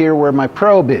right here where my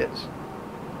probe is?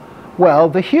 Well,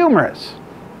 the humerus.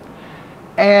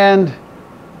 And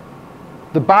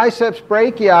the biceps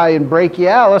brachii and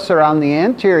brachialis are on the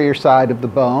anterior side of the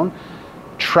bone,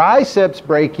 triceps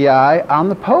brachii on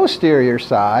the posterior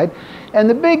side, and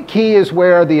the big key is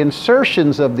where are the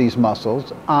insertions of these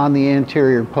muscles on the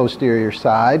anterior and posterior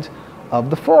sides of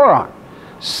the forearm.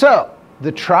 So,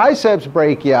 the triceps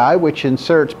brachii, which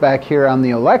inserts back here on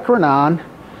the olecranon,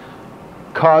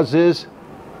 causes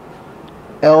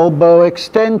elbow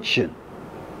extension.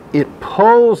 It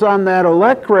pulls on that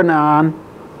olecranon,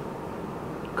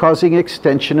 causing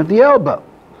extension of the elbow.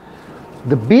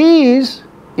 The B's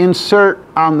insert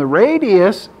on the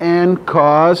radius and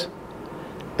cause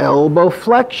elbow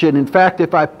flexion. In fact,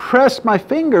 if I press my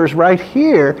fingers right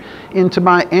here into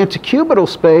my antecubital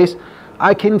space,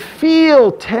 I can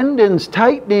feel tendons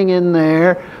tightening in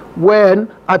there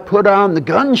when I put on the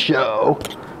gun show,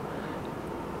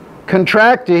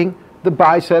 contracting the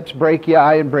biceps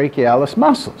brachii and brachialis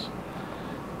muscles.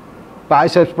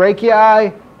 Biceps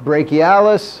brachii,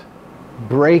 brachialis,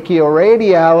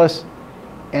 brachioradialis,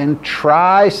 and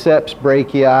triceps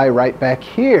brachii right back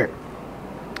here.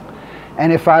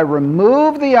 And if I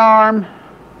remove the arm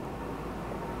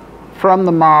from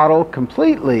the model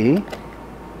completely,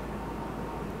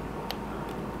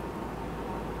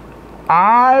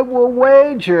 I will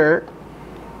wager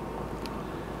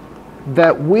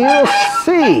that we'll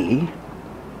see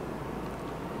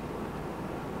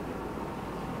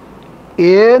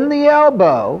in the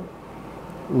elbow,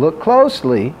 look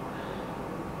closely,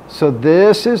 so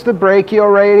this is the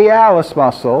brachioradialis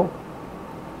muscle.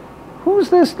 Who's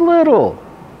this little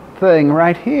thing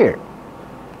right here?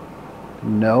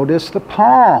 Notice the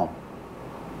palm.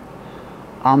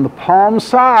 On the palm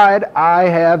side, I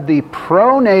have the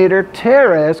pronator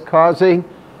teres causing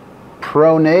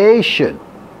pronation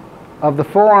of the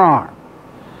forearm.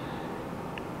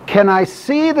 Can I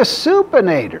see the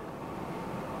supinator?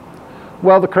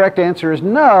 Well, the correct answer is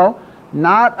no,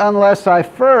 not unless I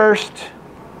first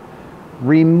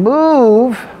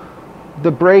remove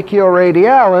the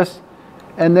brachioradialis,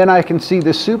 and then I can see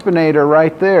the supinator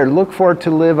right there. Look for it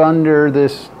to live under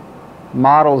this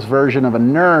model's version of a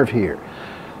nerve here.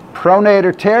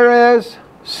 Pronator teres,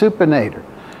 supinator.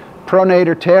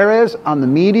 Pronator teres on the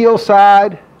medial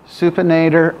side,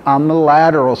 supinator on the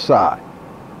lateral side.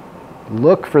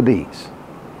 Look for these.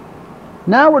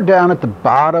 Now we're down at the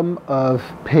bottom of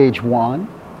page 1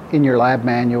 in your lab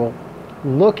manual,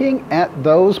 looking at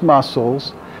those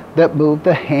muscles that move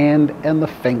the hand and the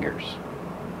fingers.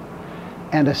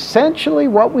 And essentially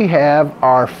what we have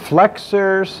are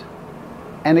flexors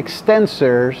and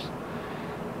extensors,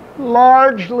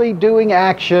 largely doing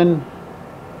action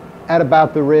at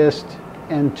about the wrist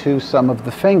and to some of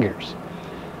the fingers.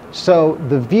 So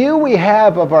the view we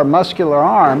have of our muscular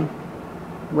arm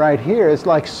right here is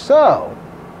like so.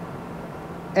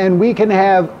 And we can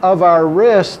have of our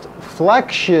wrist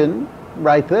flexion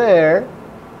right there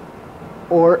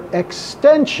or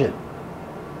extension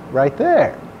right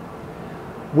there.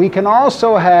 We can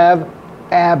also have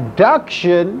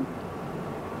abduction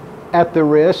at the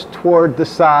wrist toward the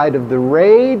side of the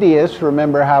radius.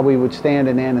 Remember how we would stand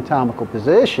in anatomical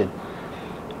position.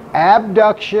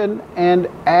 Abduction and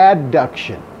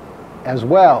adduction as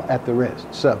well at the wrist.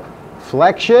 So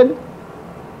flexion,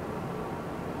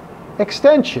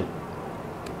 extension.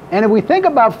 And if we think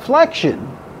about flexion,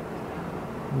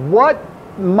 what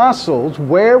muscles,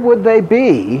 where would they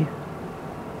be,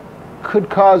 could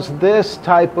cause this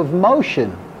type of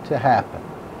motion to happen?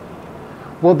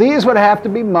 Well, these would have to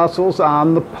be muscles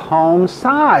on the palm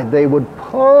side. They would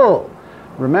pull.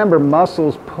 Remember,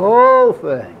 muscles pull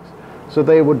things. So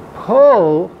they would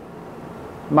pull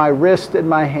my wrist and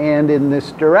my hand in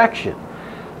this direction.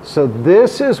 So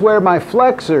this is where my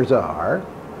flexors are.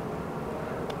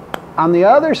 On the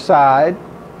other side,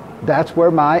 that's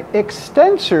where my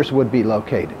extensors would be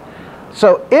located.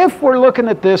 So if we're looking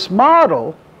at this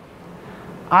model,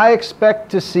 I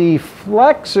expect to see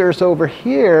flexors over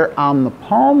here on the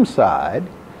palm side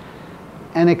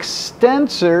and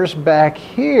extensors back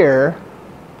here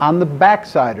on the back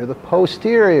side or the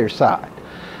posterior side,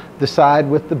 the side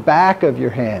with the back of your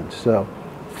hand. So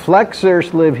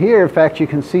flexors live here. In fact, you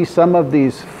can see some of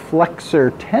these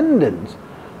flexor tendons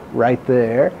right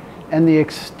there, and the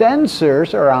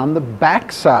extensors are on the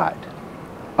back side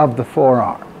of the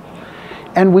forearm.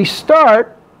 And we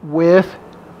start with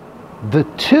the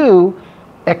two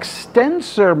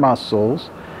extensor muscles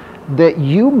that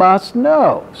you must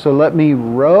know. So let me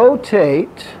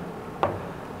rotate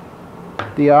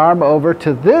the arm over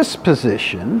to this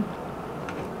position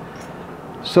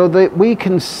so that we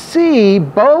can see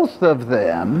both of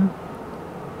them,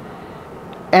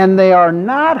 and they are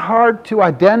not hard to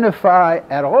identify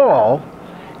at all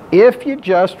if you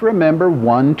just remember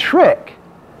one trick.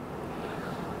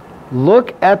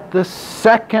 Look at the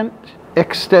second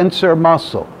extensor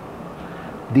muscle,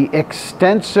 the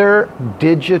extensor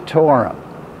digitorum.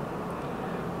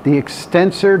 The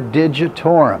extensor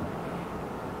digitorum.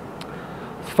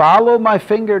 Follow my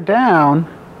finger down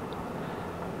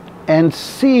and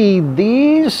see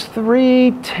these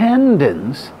three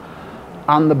tendons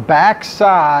on the back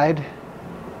side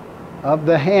of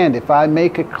the hand. If I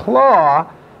make a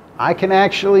claw, I can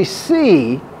actually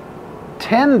see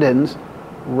tendons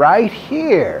right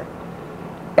here.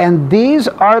 And these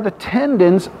are the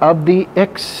tendons of the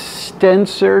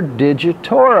extensor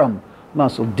digitorum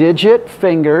muscle. Digit,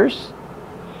 fingers.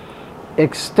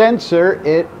 Extensor,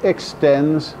 it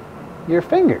extends your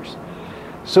fingers.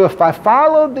 So if I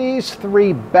follow these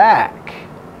three back,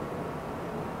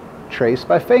 trace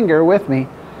my finger with me,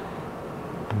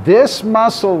 this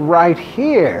muscle right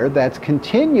here that's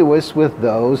continuous with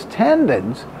those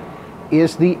tendons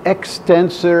is the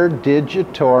extensor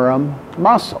digitorum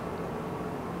muscle.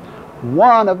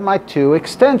 One of my two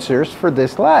extensors for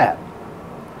this lab.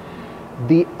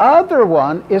 The other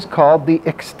one is called the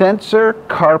extensor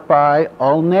carpi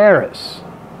ulnaris.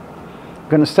 I'm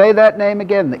going to say that name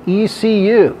again, the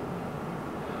ECU.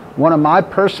 One of my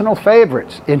personal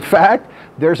favorites. In fact,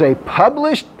 there's a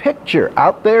published picture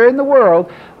out there in the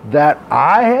world that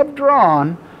I have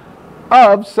drawn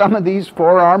of some of these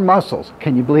forearm muscles.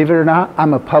 Can you believe it or not?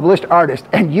 I'm a published artist,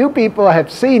 and you people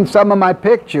have seen some of my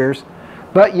pictures,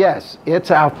 but yes, it's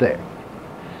out there.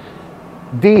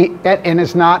 And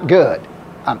it's not good.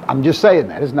 I'm just saying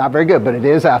that. It's not very good, but it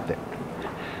is out there.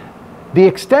 The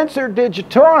extensor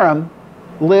digitorum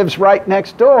lives right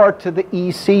next door to the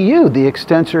ECU, the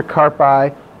extensor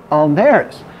carpi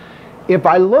ulnaris. If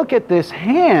I look at this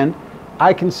hand,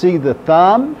 I can see the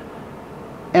thumb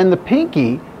and the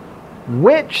pinky.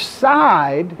 Which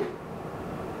side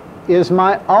is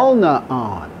my ulna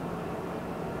on?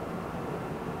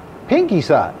 Pinky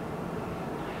side.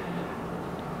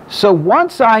 So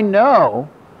once I know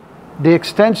the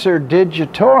extensor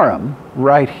digitorum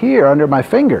right here under my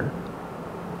finger,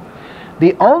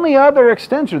 the only other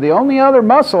extensor, the only other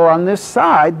muscle on this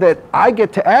side that I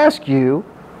get to ask you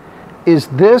is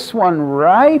this one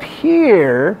right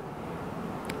here,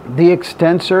 the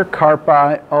extensor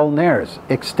carpi ulnaris.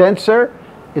 Extensor,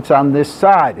 it's on this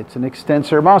side. It's an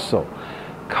extensor muscle.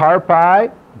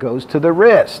 Carpi goes to the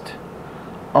wrist.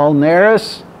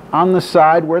 Ulnaris on the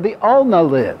side where the ulna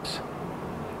lives.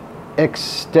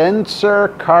 Extensor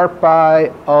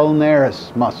carpi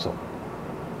ulnaris muscle.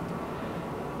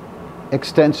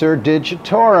 Extensor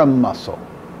digitorum muscle.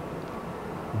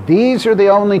 These are the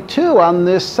only two on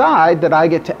this side that I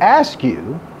get to ask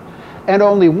you, and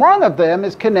only one of them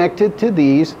is connected to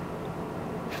these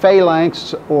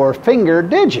phalanx or finger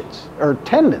digits or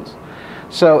tendons.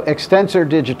 So extensor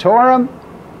digitorum,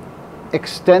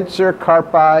 extensor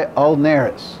carpi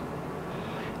ulnaris.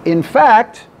 In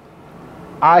fact,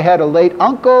 I had a late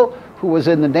uncle who was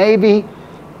in the Navy,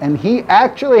 and he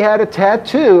actually had a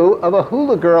tattoo of a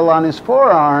hula girl on his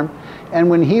forearm, and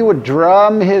when he would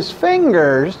drum his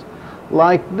fingers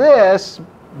like this,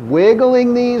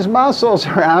 wiggling these muscles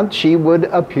around, she would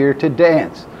appear to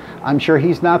dance. I'm sure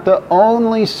he's not the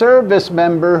only service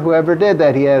member who ever did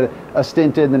that. He had a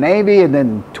stint in the Navy and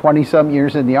then 20-some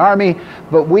years in the Army,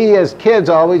 but we as kids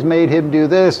always made him do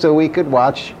this so we could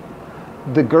watch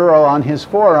the girl on his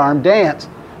forearm dance.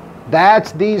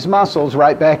 That's these muscles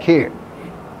right back here.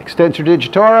 Extensor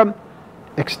digitorum,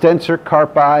 extensor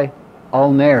carpi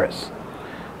ulnaris.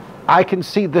 I can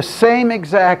see the same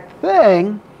exact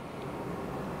thing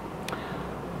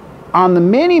on the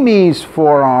mini-me's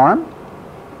forearm.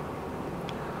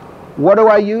 What do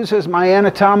I use as my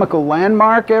anatomical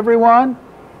landmark, everyone?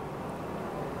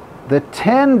 The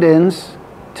tendons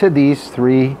to these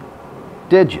three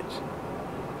digits.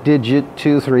 Digit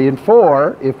 2, 3, and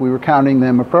 4, if we were counting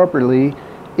them appropriately,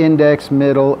 index,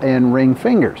 middle, and ring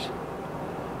fingers.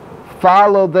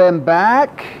 Follow them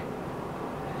back,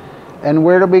 and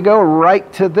where do we go?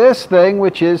 Right to this thing,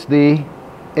 which is the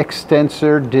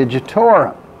extensor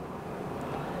digitorum.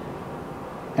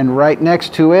 And right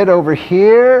next to it over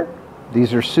here,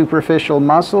 these are superficial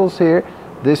muscles here,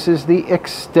 this is the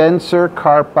extensor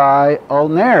carpi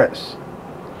ulnaris.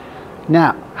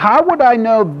 Now, how would I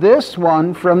know this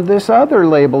one from this other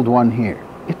labeled one here?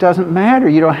 It doesn't matter.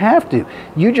 You don't have to.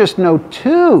 You just know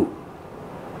 2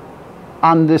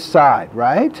 on this side,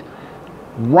 right?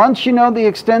 Once you know the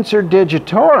extensor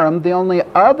digitorum, the only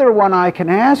other one I can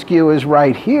ask you is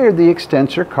right here, the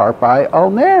extensor carpi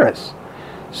ulnaris.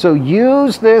 So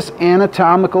use this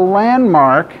anatomical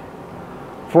landmark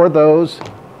for those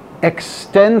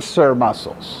extensor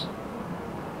muscles.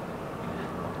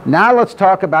 Now let's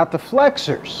talk about the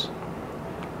flexors,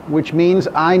 which means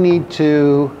I need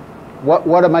to,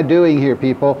 what am I doing here,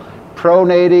 people?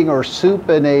 Pronating or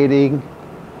supinating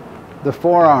the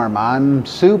forearm. I'm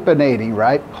supinating,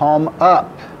 right? Palm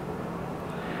up.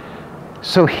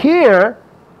 So here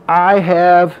I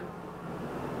have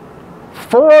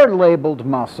 4 labeled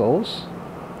muscles.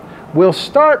 We'll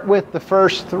start with the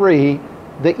first 3,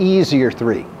 the easier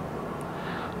 3.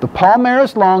 The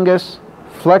palmaris longus,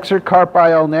 flexor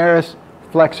carpi ulnaris,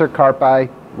 flexor carpi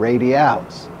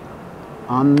radialis.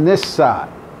 On this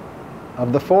side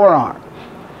of the forearm.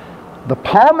 The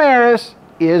palmaris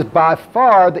is by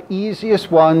far the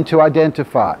easiest one to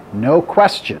identify, no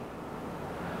question.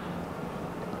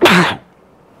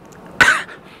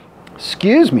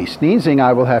 Excuse me, sneezing,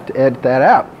 I will have to edit that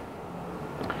out.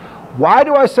 Why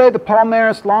do I say the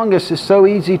palmaris longus is so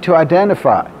easy to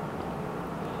identify?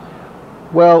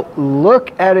 Well,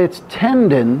 look at its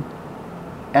tendon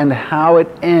and how it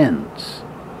ends.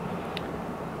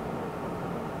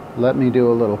 Let me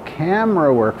do a little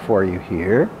camera work for you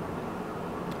here.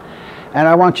 And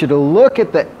I want you to look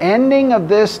at the ending of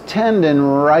this tendon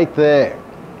right there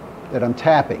that I'm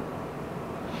tapping.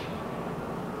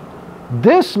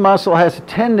 This muscle has a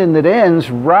tendon that ends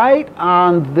right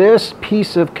on this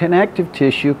piece of connective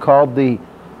tissue called the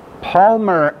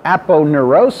palmar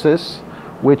aponeurosis,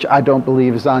 which I don't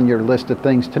believe is on your list of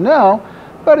things to know,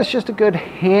 but it's just a good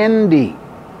handy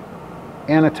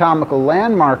anatomical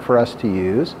landmark for us to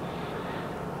use.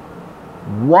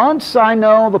 Once I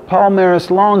know the palmaris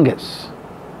longus,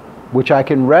 which I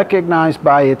can recognize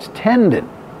by its tendon,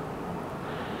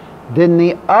 then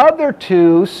the other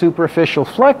 2 superficial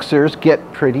flexors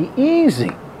get pretty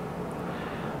easy.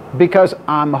 Because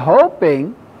I'm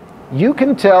hoping you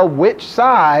can tell which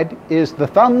side is the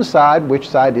thumb side, which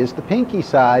side is the pinky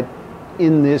side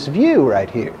in this view right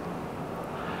here.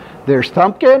 There's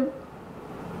thumbkin,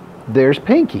 there's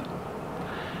pinky.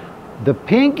 The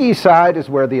pinky side is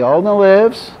where the ulna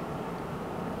lives,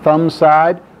 thumb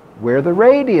side where the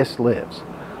radius lives.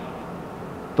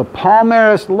 The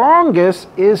palmaris longus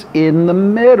is in the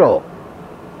middle.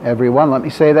 Everyone, let me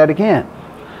say that again.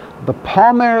 The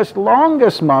palmaris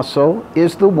longus muscle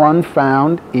is the one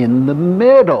found in the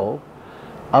middle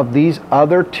of these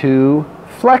other 2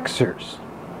 flexors.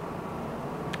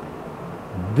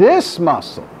 This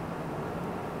muscle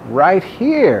right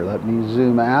here, let me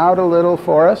zoom out a little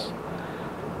for us.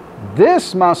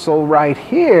 This muscle right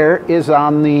here is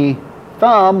on the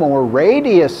thumb or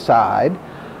radius side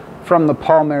from the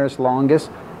palmaris longus.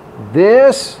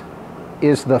 This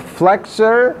is the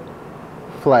flexor,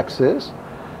 flexus,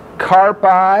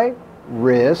 carpi,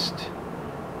 wrist,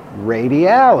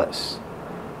 radialis.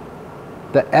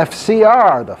 The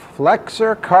FCR, the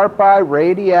flexor carpi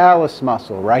radialis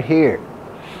muscle right here.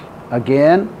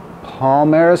 Again,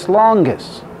 palmaris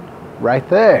longus, right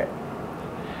there.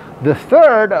 The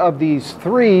third of these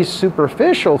 3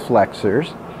 superficial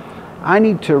flexors, I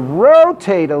need to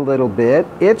rotate a little bit.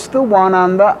 It's the one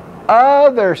on the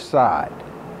other side,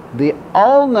 the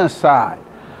ulna side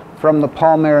from the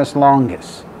palmaris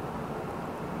longus.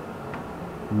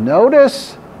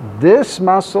 Notice this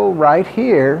muscle right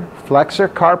here, flexor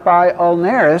carpi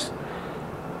ulnaris,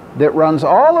 that runs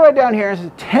all the way down here is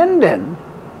a tendon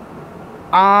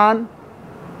on,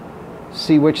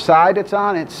 see which side it's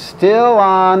on? It's still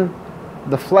on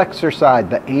the flexor side,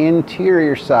 the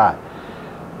anterior side.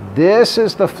 This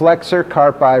is the flexor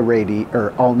carpi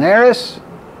ulnaris.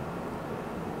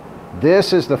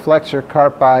 This is the flexor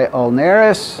carpi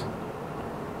ulnaris,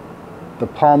 the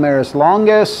palmaris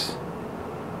longus,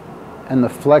 and the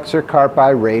flexor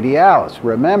carpi radialis.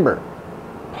 Remember,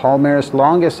 palmaris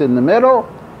longus in the middle,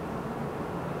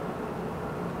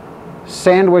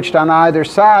 sandwiched on either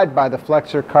side by the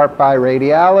flexor carpi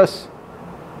radialis,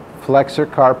 flexor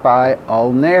carpi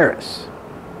ulnaris.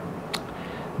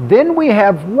 Then we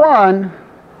have one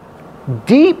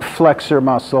deep flexor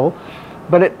muscle,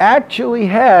 but it actually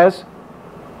has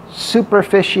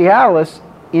superficialis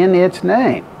in its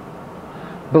name.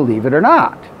 Believe it or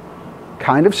not.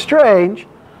 Kind of strange.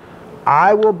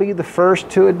 I will be the first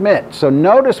to admit. So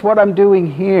notice what I'm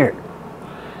doing here.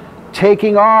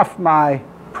 Taking off my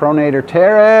pronator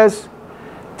teres,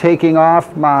 taking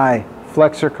off my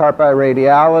flexor carpi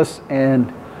radialis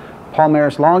and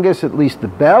palmaris longus, at least the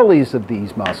bellies of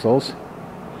these muscles.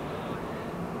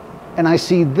 And I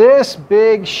see this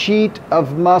big sheet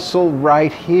of muscle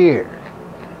right here.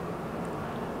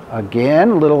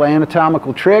 Again, little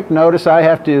anatomical trick. Notice I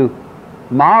have to,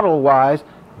 model-wise,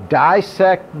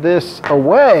 dissect this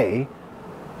away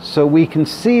so we can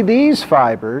see these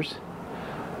fibers,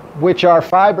 which are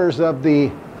fibers of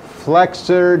the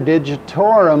flexor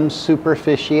digitorum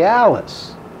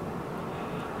superficialis.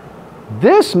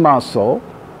 This muscle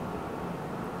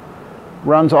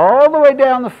runs all the way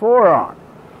down the forearm,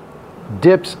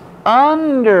 dips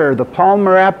under the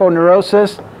palmar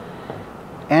aponeurosis,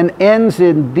 and ends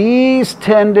in these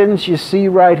tendons you see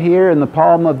right here in the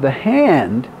palm of the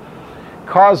hand,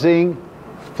 causing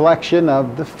flexion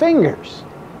of the fingers.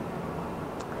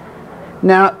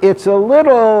 Now, it's a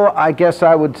little, I guess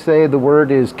I would say the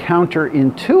word is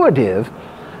counterintuitive,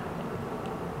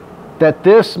 that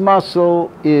this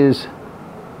muscle is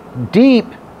deep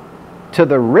to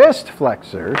the wrist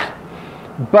flexors,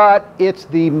 but it's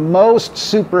the most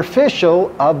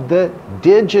superficial of the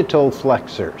digital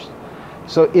flexors.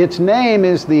 So its name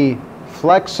is the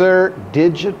flexor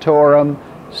digitorum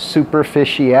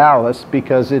superficialis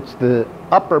because it's the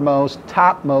uppermost,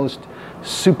 topmost,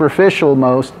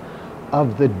 superficialmost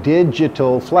of the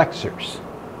digital flexors.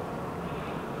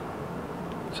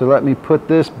 So let me put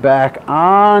this back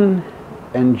on,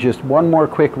 and just one more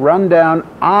quick rundown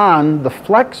on the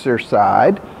flexor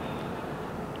side.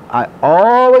 I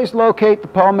always locate the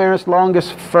palmaris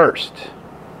longus first.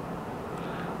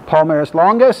 Palmaris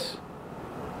longus,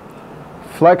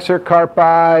 flexor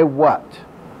carpi what?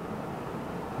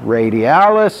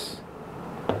 Radialis,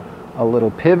 a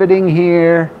little pivoting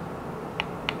here.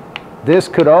 This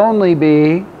could only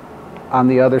be on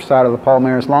the other side of the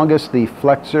palmaris longus, the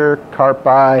flexor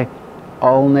carpi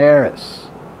ulnaris.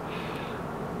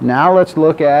 Now let's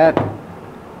look at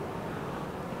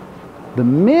the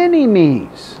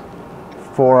mini-me's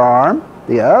forearm,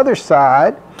 the other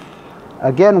side.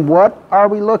 Again, what are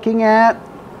we looking at?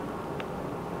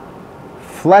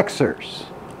 Flexors.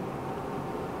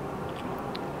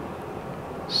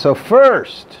 So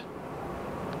first,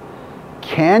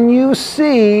 can you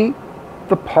see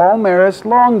the palmaris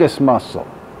longus muscle?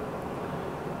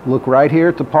 Look right here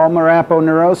at the palmar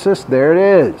aponeurosis. There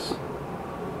it is.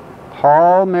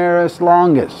 Palmaris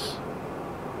longus.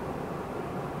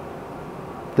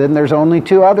 Then there's only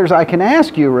two others I can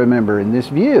ask you, remember, in this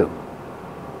view.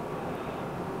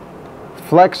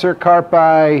 Flexor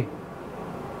carpi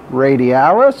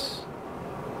radialis,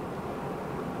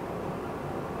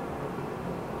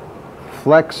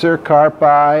 flexor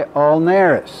carpi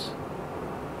ulnaris.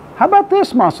 How about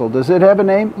this muscle? Does it have a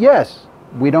name? Yes.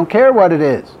 We don't care what it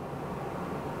is.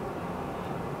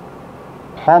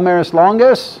 Palmaris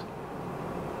longus,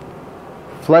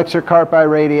 flexor carpi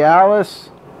radialis,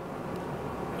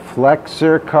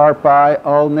 flexor carpi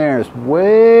ulnaris.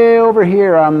 Way over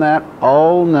here on that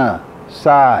ulna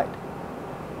side.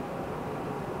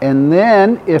 And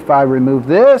then if I remove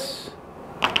this,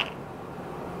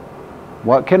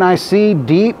 what can I see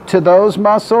deep to those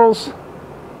muscles?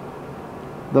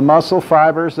 The muscle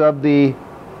fibers of the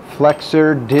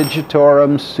flexor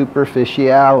digitorum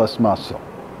superficialis muscle.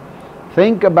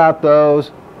 Think about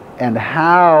those and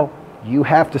how you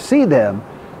have to see them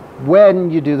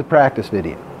when you do the practice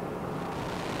video.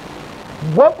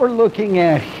 What we're looking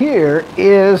at here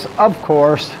is, of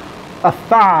course, a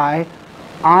thigh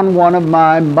on one of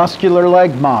my muscular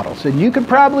leg models. And you can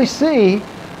probably see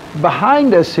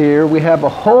behind us here we have a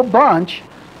whole bunch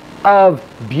of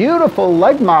beautiful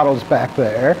leg models back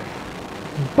there,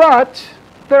 but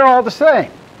they're all the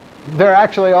same. They're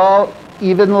actually all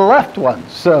even left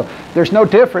ones, so there's no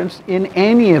difference in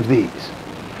any of these.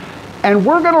 And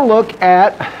we're going to look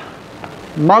at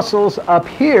muscles up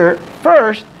here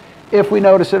first. If we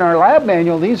notice in our lab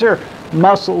manual, these are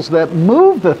muscles that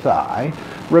move the thigh.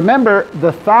 Remember,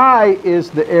 the thigh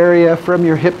is the area from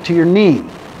your hip to your knee.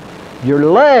 Your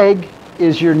leg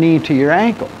is your knee to your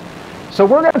ankle. So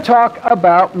we're going to talk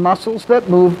about muscles that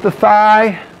move the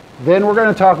thigh. Then we're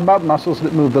going to talk about muscles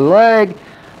that move the leg.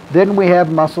 Then we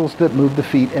have muscles that move the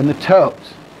feet and the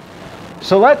toes.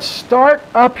 So let's start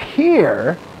up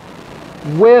here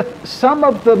with some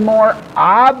of the more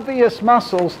obvious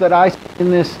muscles that I see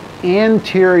in this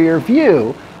anterior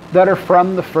view that are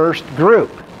from the first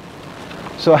group.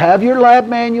 So have your lab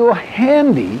manual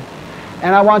handy,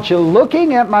 and I want you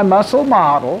looking at my muscle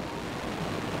model,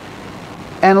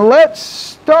 and let's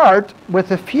start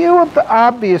with a few of the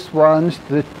obvious ones.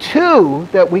 The two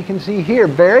that we can see here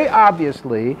very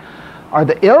obviously are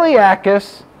the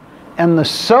iliacus and the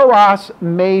psoas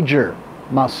major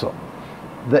muscle.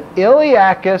 The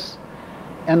iliacus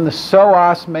and the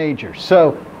psoas major.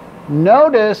 So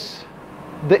notice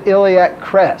the iliac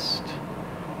crest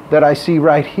that I see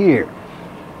right here.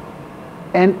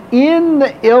 And in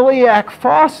the iliac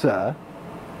fossa,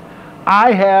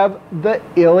 I have the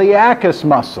iliacus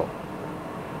muscle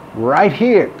right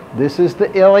here. This is the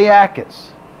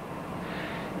iliacus.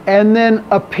 And then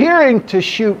appearing to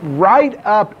shoot right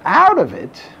up out of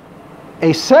it,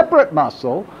 a separate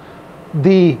muscle,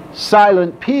 the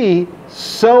silent P,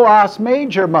 psoas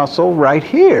major muscle right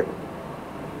here.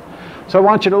 So I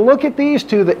want you to look at these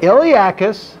two, the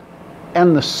iliacus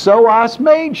and the psoas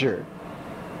major.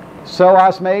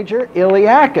 Psoas major,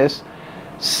 iliacus,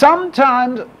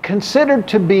 sometimes considered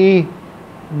to be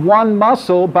one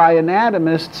muscle by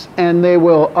anatomists, and they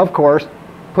will, of course,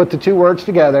 put the two words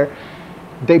together.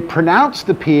 They pronounce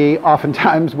the P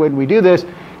oftentimes when we do this,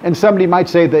 and somebody might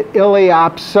say the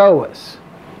iliopsoas.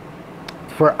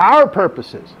 For our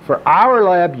purposes, for our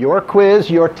lab, your quiz,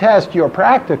 your test, your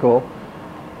practical,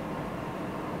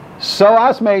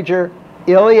 psoas major,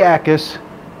 iliacus,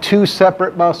 two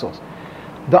separate muscles.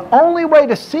 The only way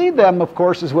to see them, of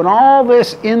course, is when all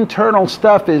this internal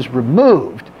stuff is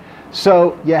removed.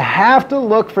 So you have to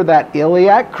look for that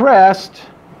iliac crest,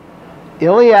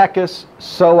 iliacus,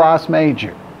 psoas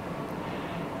major.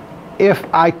 If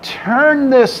I turn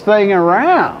this thing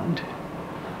around,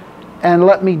 and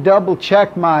let me double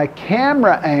check my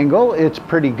camera angle, it's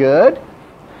pretty good,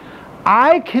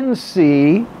 I can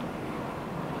see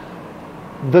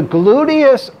the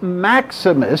gluteus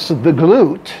maximus, the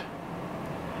glute,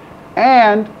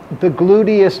 and the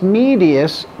gluteus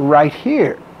medius right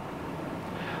here.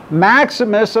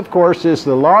 Maximus, of course, is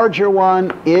the larger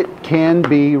one. It can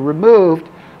be removed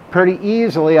pretty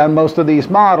easily on most of these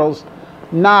models,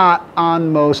 not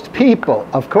on most people,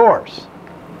 of course.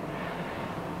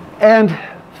 And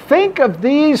think of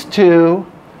these two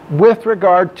with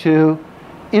regard to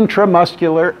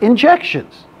intramuscular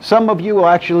injections. Some of you will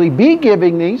actually be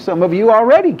giving these. Some of you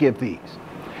already give these.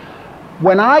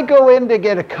 When I go in to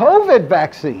get a COVID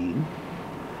vaccine,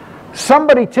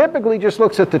 somebody typically just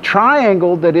looks at the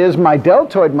triangle that is my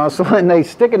deltoid muscle and they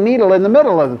stick a needle in the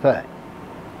middle of the thing.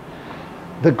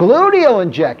 The gluteal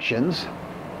injections,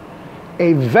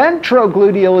 a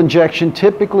ventrogluteal injection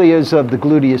typically is of the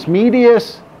gluteus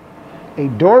medius, a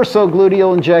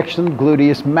dorsogluteal injection,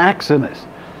 gluteus maximus.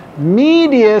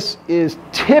 Medius is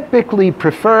typically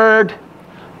preferred,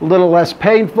 a little less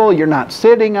painful, you're not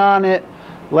sitting on it,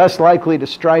 less likely to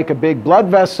strike a big blood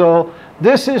vessel.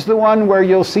 This is the one where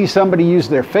you'll see somebody use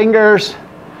their fingers.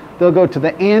 They'll go to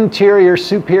the anterior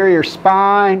superior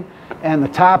spine and the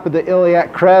top of the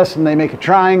iliac crest, and they make a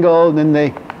triangle, and then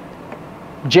they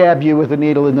jab you with a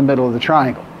needle in the middle of the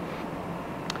triangle.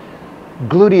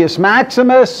 Gluteus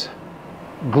maximus,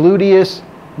 gluteus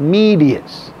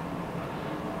medius.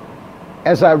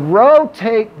 As I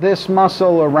rotate this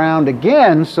muscle around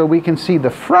again so we can see the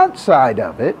front side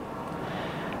of it,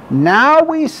 now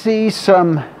we see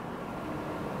some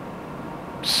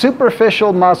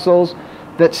superficial muscles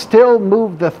that still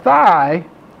move the thigh,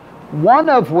 one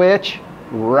of which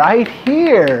right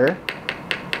here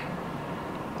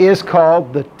is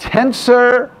called the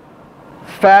tensor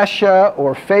fascia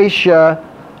or fascia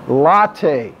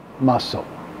latae muscle.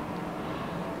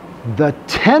 The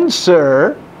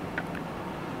tensor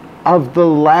of the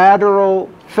lateral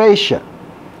fascia.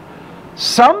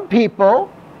 Some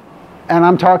people, and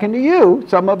I'm talking to you,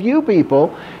 some of you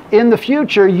people, in the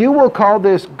future you will call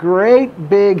this great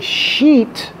big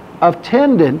sheet of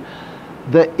tendon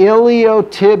the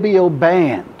iliotibial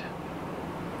band.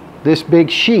 This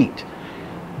big sheet.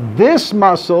 This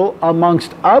muscle,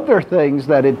 amongst other things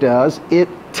that it does, it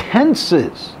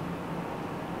tenses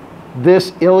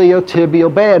this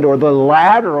iliotibial band, or the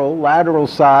lateral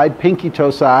side, pinky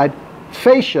toe side,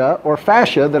 fascia or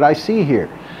fascia that I see here.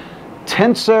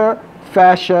 Tensor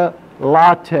fascia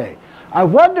latae. I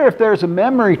wonder if there's a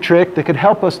memory trick that could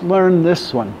help us learn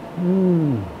this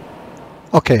one.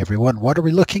 Okay, everyone, what are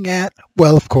we looking at?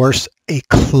 Well, of course, a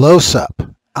close-up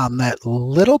on that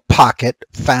little pocket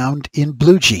found in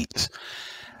blue jeans.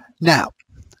 Now,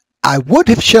 I would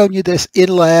have shown you this in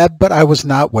lab, but I was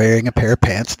not wearing a pair of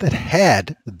pants that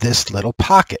had this little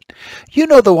pocket. You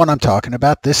know the one I'm talking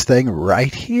about, this thing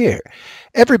right here.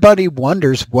 Everybody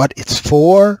wonders what it's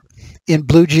for in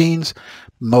blue jeans.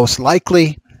 Most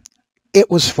likely,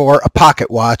 it was for a pocket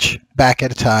watch back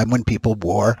at a time when people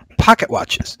wore pocket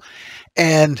watches.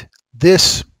 And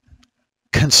this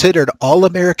considered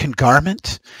all-American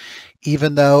garment,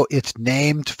 even though it's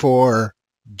named for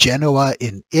Genoa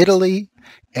in Italy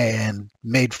and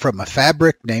made from a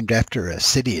fabric named after a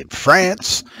city in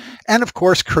France, and of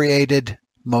course created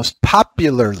most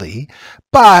popularly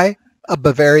by a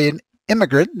Bavarian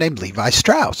immigrant named Levi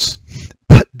Strauss.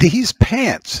 But these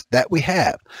pants that we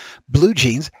have, blue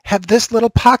jeans, have this little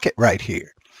pocket right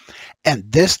here. And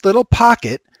this little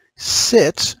pocket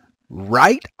sits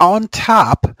right on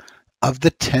top of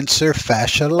the tensor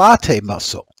fascia latae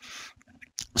muscle.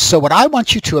 So what I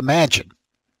want you to imagine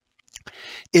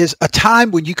is a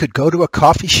time when you could go to a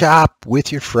coffee shop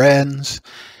with your friends.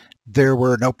 There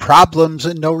were no problems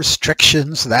and no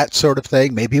restrictions, that sort of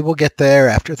thing. Maybe we'll get there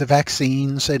after the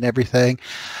vaccines and everything.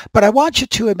 But I want you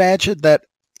to imagine that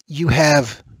you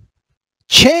have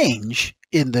change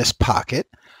in this pocket,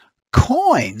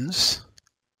 coins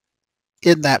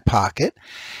in that pocket,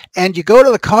 and you go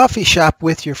to the coffee shop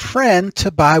with your friend to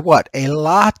buy what? A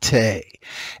latte.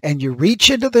 And you reach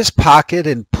into this pocket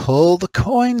and pull the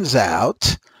coins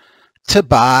out to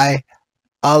buy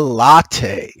a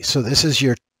latte. So this is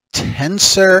your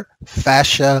tensor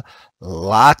fascia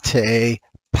latae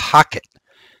pocket.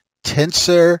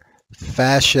 Tensor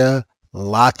fascia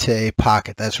latae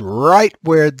pocket. That's right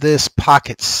where this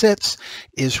pocket sits,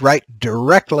 is right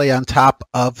directly on top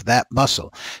of that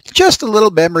muscle. Just a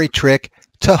little memory trick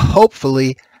to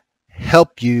hopefully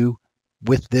help you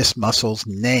with this muscle's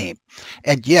name.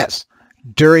 And yes,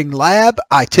 during lab,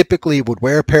 I typically would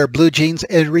wear a pair of blue jeans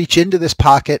and reach into this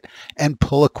pocket and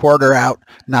pull a quarter out.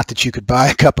 Not that you could buy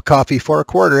a cup of coffee for a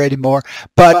quarter anymore,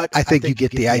 but I think you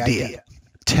get the idea.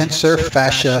 Tensor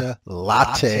fascia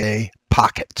latae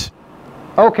pocket.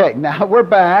 Okay, now we're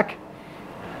back.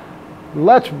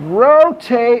 Let's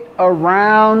rotate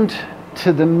around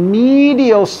to the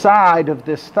medial side of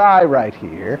this thigh right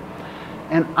here.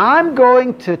 And I'm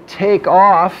going to take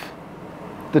off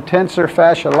the tensor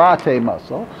fascia latae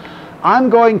muscle. I'm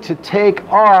going to take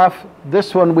off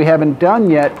this one we haven't done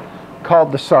yet,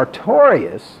 called the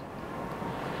sartorius.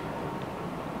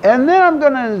 And then I'm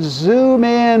going to zoom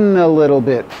in a little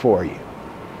bit for you.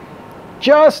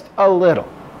 Just a little.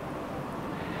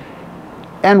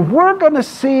 And we're going to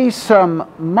see some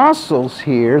muscles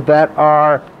here that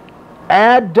are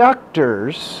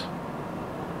adductors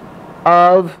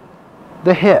of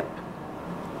the hip.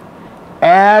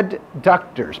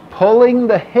 Adductors, pulling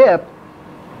the hip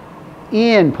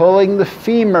in, pulling the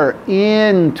femur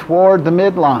in toward the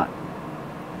midline.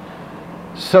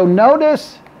 So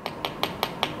notice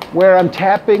where I'm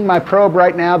tapping my probe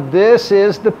right now. This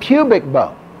is the pubic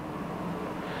bone.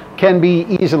 Can be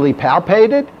easily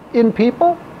palpated in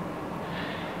people.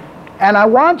 And I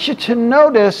want you to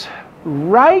notice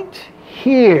right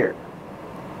here,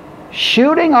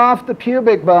 shooting off the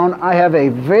pubic bone, I have a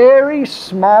very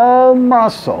small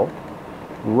muscle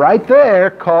right there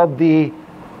called the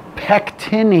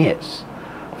pectineus.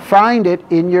 Find it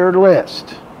in your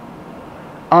list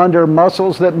under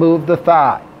muscles that move the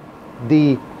thigh.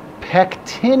 The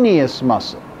pectineus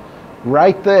muscle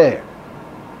right there.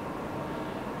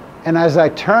 And as I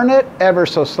turn it ever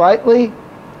so slightly,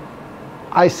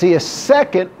 I see a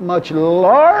second, much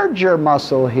larger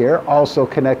muscle here, also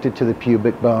connected to the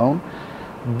pubic bone.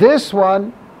 This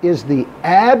one is the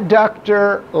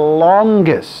adductor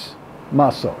longus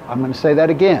muscle. I'm going to say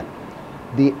that again.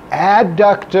 The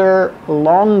adductor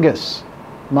longus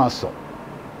muscle.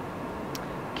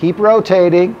 Keep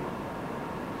rotating.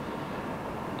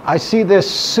 I see this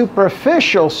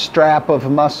superficial strap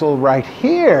of muscle right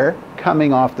here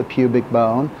coming off the pubic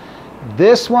bone.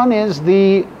 This one is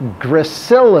the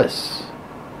gracilis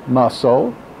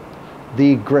muscle.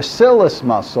 The gracilis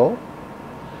muscle.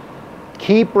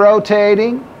 Keep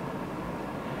rotating.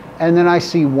 And then I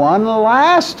see one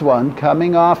last one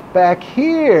coming off back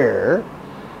here.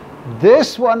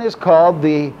 This one is called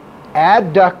the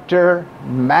adductor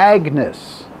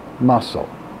magnus muscle.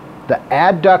 The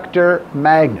adductor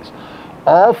magnus.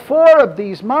 All four of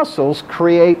these muscles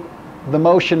create the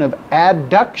motion of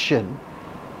adduction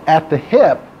at the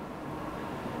hip.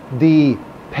 The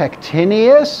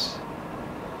pectineus,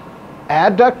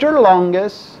 adductor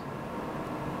longus,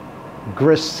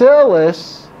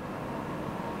 gracilis,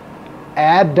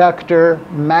 adductor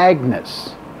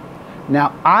magnus.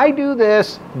 Now I do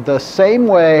this the same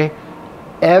way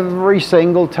every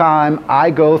single time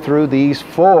I go through these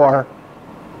four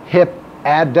hip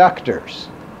adductors.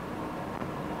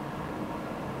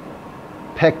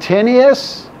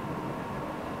 Pectineus,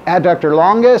 adductor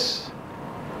longus,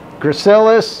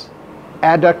 gracilis,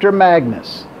 adductor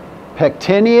magnus.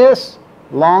 Pectineus,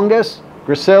 longus,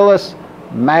 gracilis,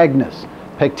 magnus.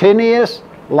 Pectineus,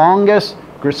 longus,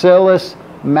 gracilis,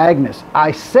 magnus.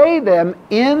 I say them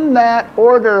in that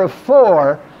order of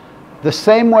four the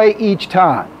same way each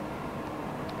time.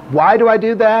 Why do I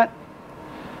do that?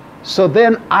 So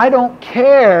then I don't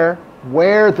care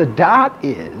where the dot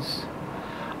is.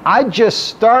 I just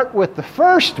start with the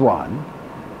first one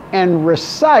and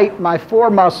recite my 4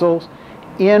 muscles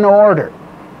in order.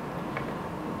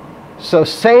 So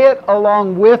say it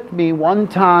along with me one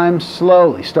time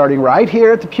slowly, starting right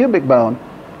here at the pubic bone.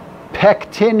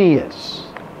 Pectineus,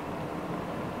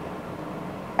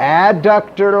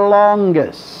 adductor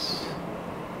longus,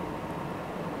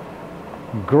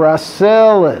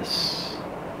 gracilis,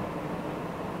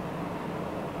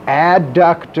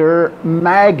 adductor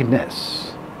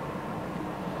magnus.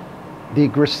 The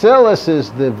gracilis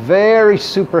is the very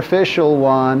superficial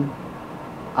one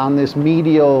on this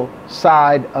medial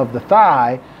side of the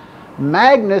thigh.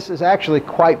 Magnus is actually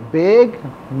quite big.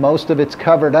 Most of it's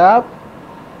covered up.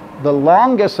 The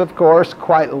longus, of course,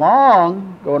 quite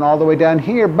long, going all the way down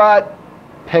here, but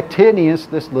pectineus,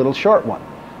 this little short one.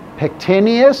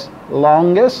 Pectineus,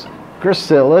 longus,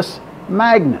 gracilis,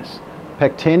 magnus.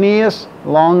 Pectineus,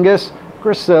 longus,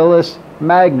 gracilis,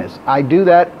 magnus. I do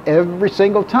that every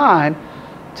single time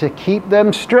to keep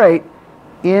them straight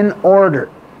in order.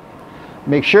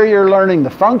 Make sure you're learning the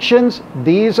functions.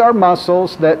 These are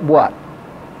muscles that what?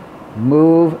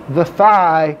 Move the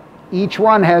thigh. Each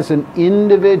one has an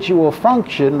individual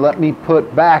function. Let me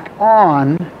put back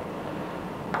on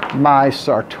my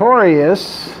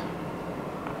sartorius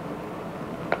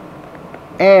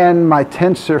and my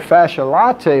tensor fasciae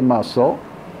latae muscle.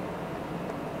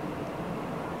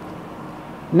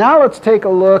 Now let's take a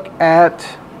look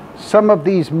at some of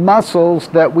these muscles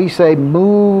that we say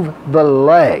move the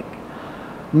leg.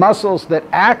 Muscles that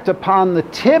act upon the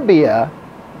tibia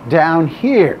down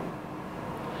here.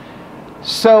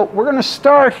 So we're going to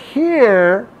start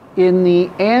here in the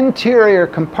anterior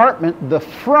compartment, the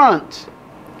front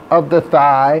of the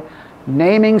thigh,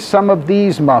 naming some of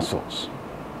these muscles.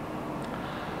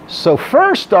 So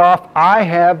first off, I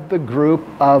have the group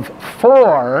of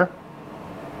 4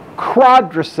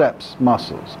 quadriceps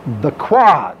muscles, the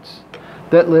quads,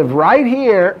 that live right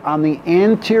here on the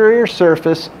anterior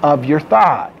surface of your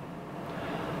thigh.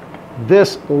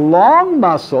 This long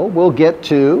muscle we'll get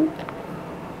to,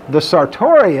 the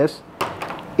sartorius,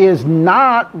 is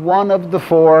not one of the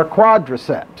 4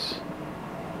 quadriceps.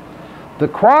 The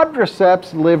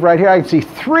quadriceps live right here. I can see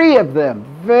 3 of them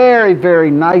very,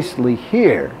 very nicely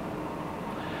here.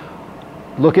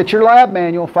 Look at your lab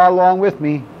manual, follow along with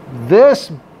me.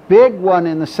 This big one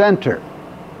in the center,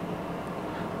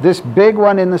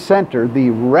 the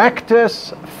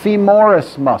rectus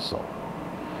femoris muscle.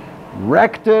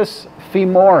 Rectus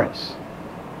femoris.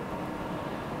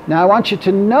 Now I want you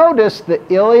to notice the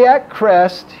iliac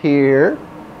crest here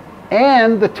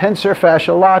and the tensor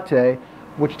fasciae latae,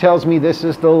 which tells me this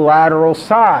is the lateral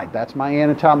side. That's my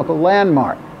anatomical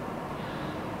landmark.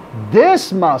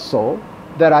 This muscle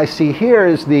that I see here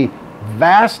is the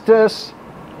vastus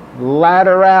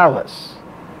lateralis.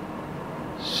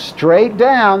 Straight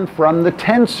down from the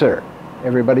tensor.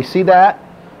 Everybody see that?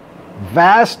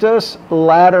 Vastus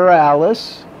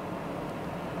lateralis,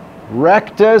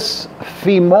 rectus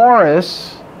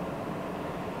femoris,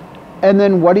 and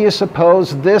then what do you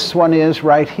suppose this one is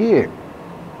right here?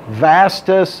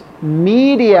 Vastus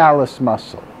medialis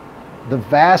muscle. The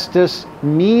vastus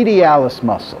medialis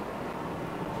muscle.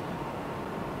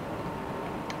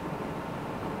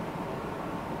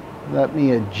 Let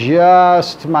me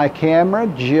adjust my camera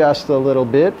just a little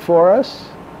bit for us,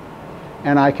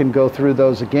 and I can go through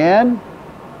those again.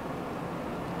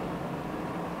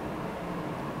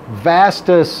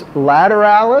 Vastus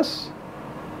lateralis,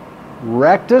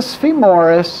 rectus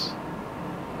femoris,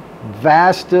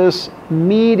 vastus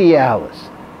medialis.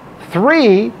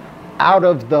 3 out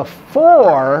of the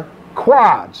 4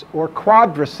 quads or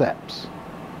quadriceps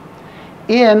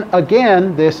in,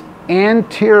 again, this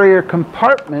anterior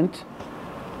compartment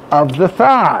of the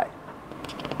thigh.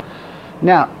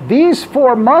 Now, these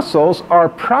 4 muscles are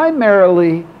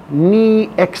primarily knee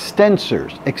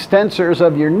extensors, extensors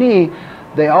of your knee.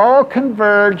 They all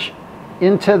converge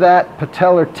into that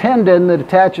patellar tendon that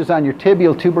attaches on your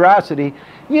tibial tuberosity.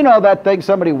 You know that thing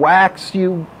somebody whacks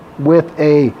you with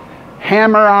a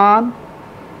hammer on?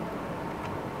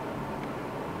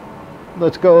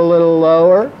 Let's go a little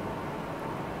lower.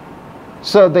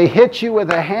 So they hit you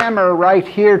with a hammer right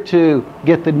here to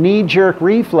get the knee-jerk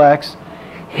reflex,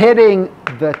 hitting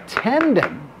the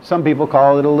tendon. Some people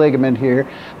call it a ligament here,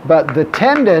 but the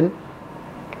tendon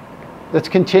that's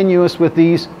continuous with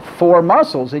these 4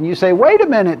 muscles. And you say, wait a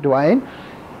minute, Dwayne,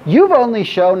 you've only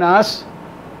shown us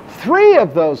 3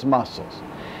 of those muscles.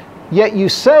 Yet you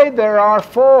say there are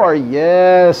 4.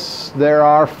 Yes, there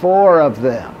are 4 of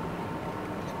them.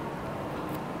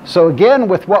 So again,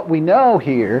 with what we know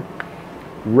here,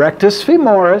 rectus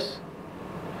femoris,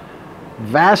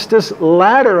 vastus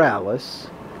lateralis,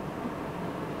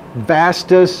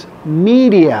 vastus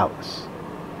medialis.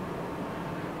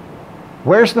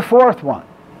 Where's the fourth one?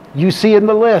 You see in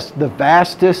the list, the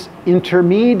vastus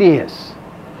intermedius.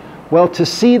 Well, to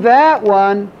see that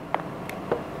one,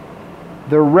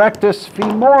 the rectus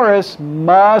femoris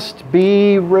must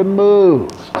be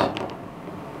removed.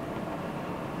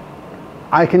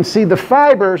 I can see the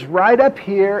fibers right up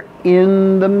here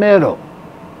in the middle.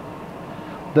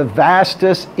 The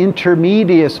vastus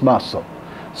intermedius muscle.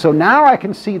 So now I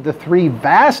can see the three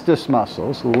vastus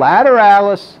muscles,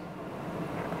 lateralis,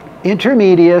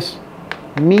 intermedius,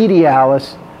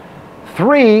 medialis,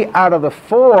 3 out of the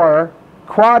 4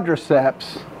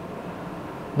 quadriceps,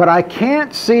 but I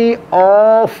can't see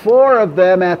all 4 of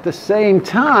them at the same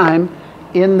time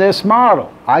in this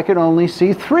model. I can only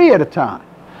see 3 at a time.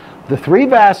 The 3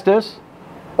 vastus,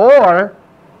 or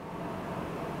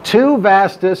 2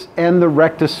 vastus and the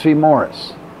rectus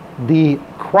femoris, the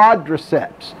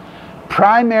quadriceps,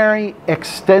 primary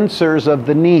extensors of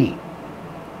the knee.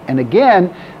 And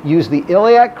again, use the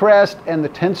iliac crest and the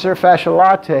tensor fasciae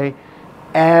latae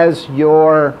as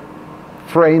your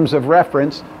frames of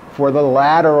reference for the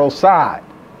lateral side.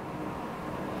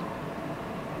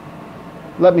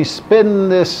 Let me spin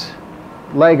this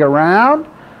leg around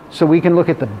so we can look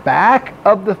at the back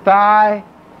of the thigh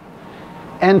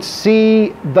and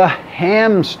see the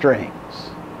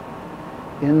hamstrings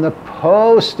in the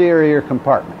posterior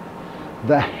compartment.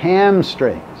 The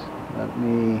hamstrings. Let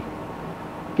me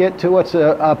get to what's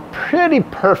a pretty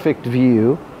perfect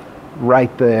view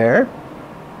right there.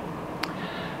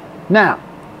 Now,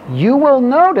 you will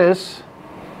notice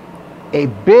a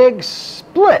big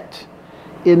split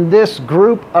in this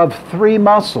group of 3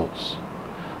 muscles.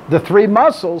 The 3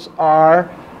 muscles are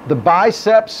the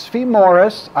biceps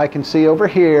femoris, I can see over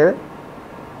here,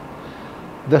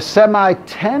 the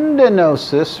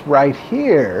semitendinosus right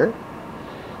here,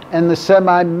 and the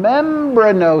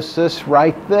semimembranosus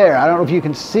right there. I don't know if you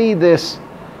can see this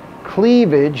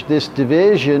cleavage, this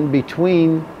division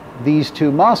between these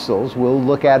 2 muscles. We'll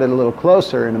look at it a little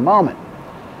closer in a moment.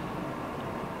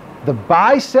 The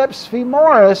biceps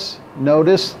femoris,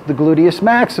 notice the gluteus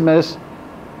maximus,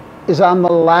 is on the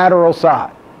lateral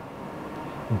side.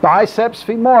 Biceps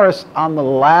femoris on the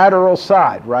lateral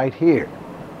side, right here.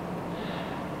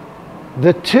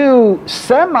 The 2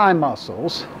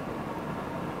 semi-muscles,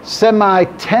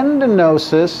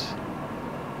 semitendinosus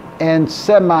and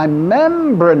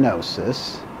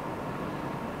semimembranosus,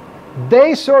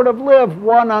 they sort of live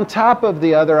one on top of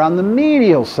the other on the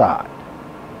medial side.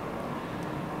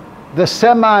 The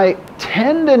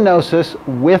semitendinosus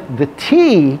with the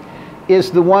T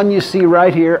is the one you see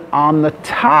right here on the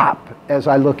top as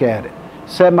I look at it.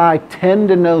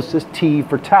 Semitendinosus, T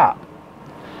for top.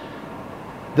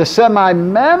 The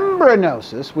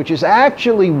semimembranosus, which is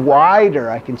actually wider,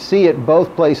 I can see it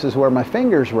both places where my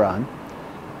fingers run.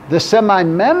 The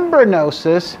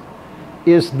semimembranosus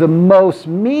is the most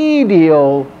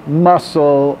medial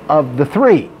muscle of the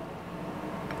 3.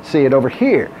 See it over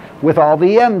here with all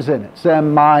the M's in it,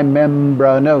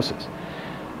 semimembranosus.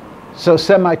 So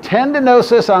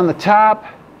semitendinosus on the top,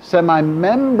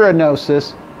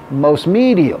 semimembranosus most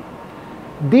medial.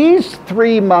 These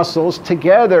 3 muscles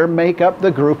together make up the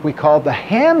group we call the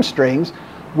hamstrings,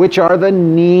 which are the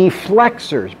knee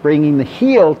flexors, bringing the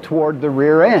heel toward the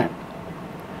rear end.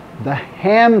 The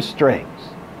hamstrings.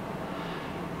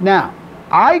 Now,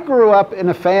 I grew up in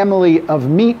a family of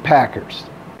meat packers.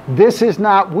 This is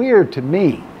not weird to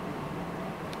me.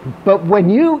 But when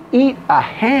you eat a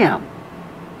ham,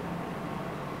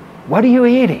 what are you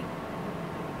eating?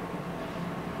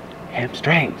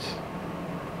 Hamstrings.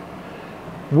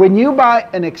 When you buy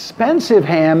an expensive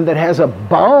ham that has a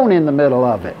bone in the middle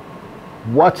of it,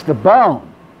 what's the bone?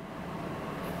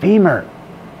 Femur.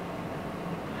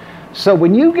 So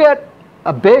when you get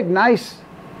a big, nice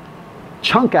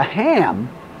chunk of ham,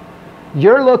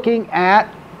 you're looking at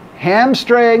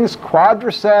hamstrings,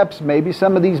 quadriceps, maybe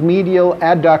some of these medial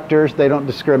adductors. They don't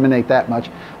discriminate that much.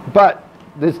 But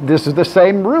this is the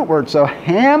same root word. So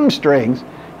hamstrings,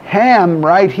 ham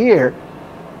right here.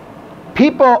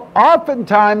 People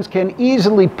oftentimes can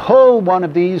easily pull one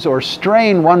of these or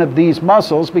strain one of these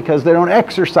muscles because they don't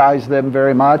exercise them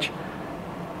very much.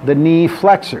 The knee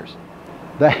flexors,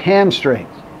 the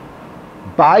hamstrings,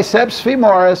 biceps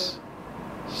femoris,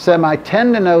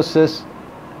 semitendinosus,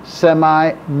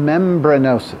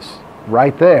 semimembranosus,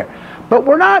 right there. But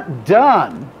we're not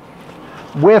done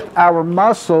with our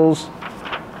muscles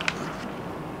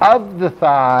of the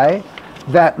thigh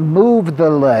that move the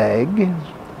leg.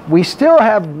 We still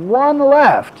have one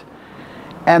left,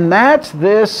 and that's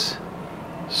this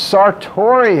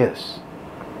sartorius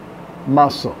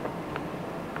muscle.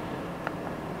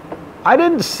 I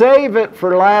didn't save it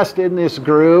for last in this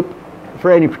group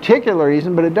for any particular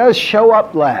reason, but it does show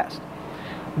up last.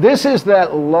 This is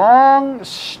that long,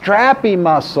 strappy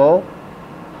muscle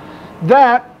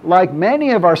that, like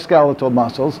many of our skeletal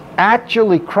muscles,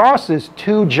 actually crosses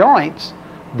two joints,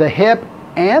 the hip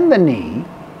and the knee.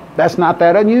 That's not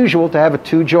that unusual to have a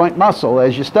two-joint muscle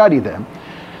as you study them.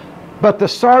 But the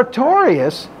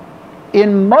sartorius,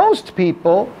 in most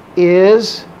people,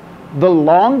 is the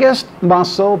longest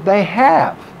muscle they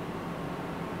have.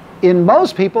 In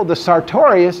most people, the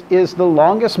sartorius is the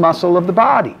longest muscle of the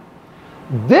body.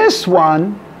 This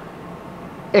one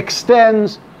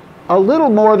extends a little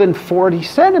more than 40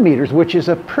 centimeters, which is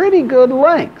a pretty good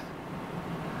length.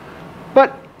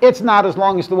 But it's not as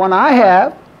long as the one I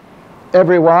have,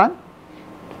 everyone.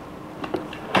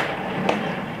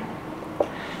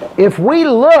 If we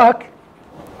look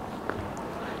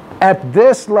at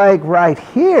this leg right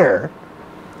here,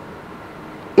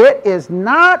 it is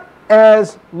not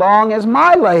as long as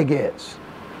my leg is.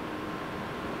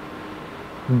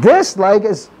 This leg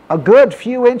is a good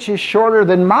few inches shorter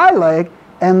than my leg,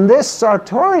 and this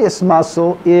sartorius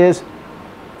muscle is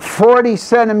 40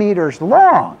 centimeters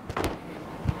long.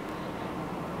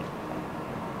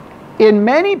 In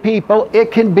many people,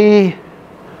 it can be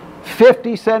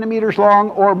 50 centimeters long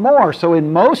or more. So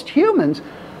in most humans,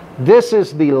 this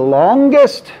is the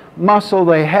longest muscle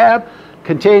they have,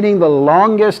 containing the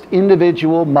longest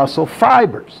individual muscle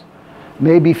fibers,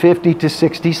 maybe 50 to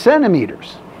 60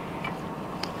 centimeters,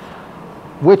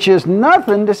 which is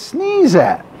nothing to sneeze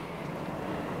at.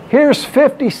 Here's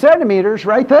 50 centimeters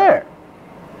right there.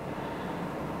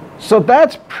 So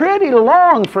that's pretty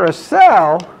long for a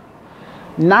cell.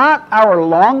 Not our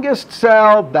longest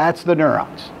cell, that's the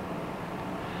neurons.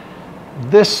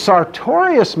 This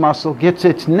sartorius muscle gets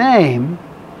its name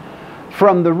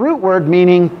from the root word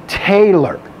meaning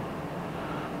tailor.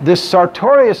 This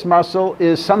sartorius muscle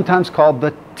is sometimes called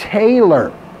the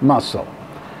tailor muscle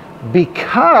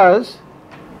because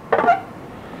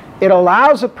it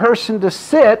allows a person to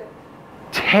sit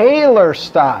tailor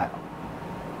style.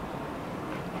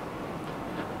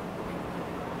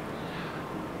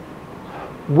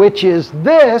 Which is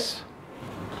this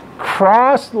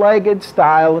cross-legged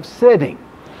style of sitting.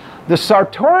 The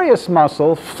sartorius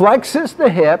muscle flexes the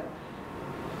hip,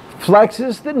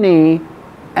 flexes the knee,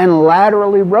 and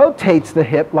laterally rotates the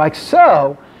hip like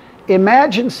so.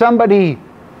 Imagine somebody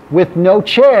with no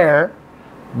chair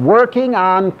working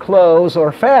on clothes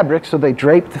or fabric, so they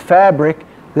drape the fabric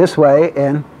this way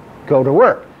and go to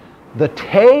work. The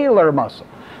tailor muscle.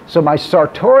 So my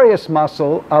sartorius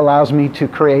muscle allows me to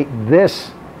create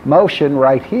this motion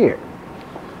right here.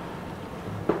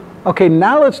 Okay,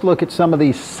 now let's look at some of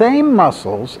these same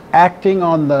muscles acting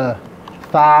on the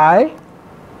thigh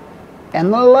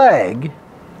and the leg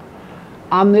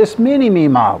on this mini-me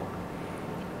model.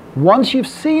 Once you've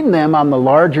seen them on the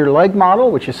larger leg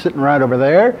model, which is sitting right over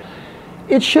there,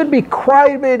 it should be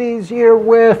quite a bit easier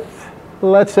with,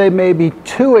 let's say, maybe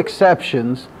two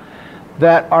exceptions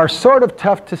that are sort of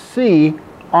tough to see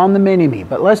on the mini-me.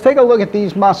 But let's take a look at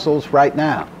these muscles right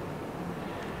now.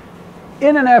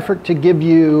 In an effort to give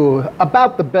you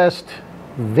about the best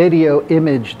video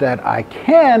image that I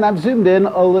can, I've zoomed in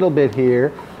a little bit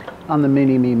here on the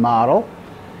mini-me model.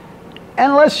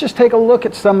 And let's just take a look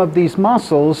at some of these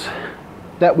muscles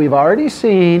that we've already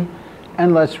seen,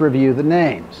 and let's review the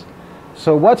names.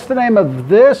 So what's the name of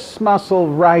this muscle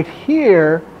right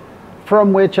here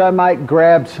from which I might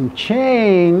grab some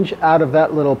change out of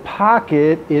that little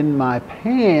pocket in my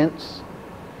pants?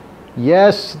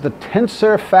 Yes, the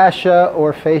tensor fascia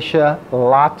or fascia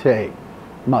latae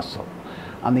muscle.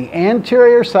 On the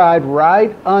anterior side,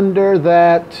 right under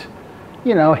that,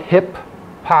 hip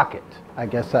pocket, I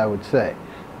guess I would say,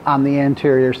 on the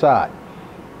anterior side.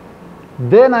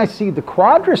 Then I see the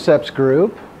quadriceps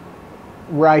group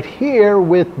right here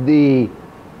with the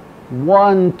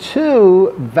 1,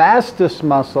 2 vastus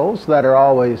muscles that are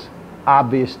always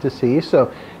obvious to see.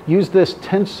 So use this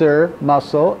tensor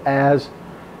muscle as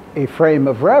a frame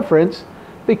of reference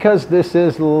because this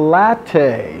is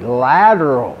latae,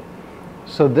 lateral.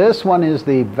 So this one is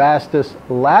the vastus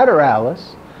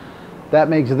lateralis. That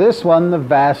makes this one the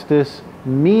vastus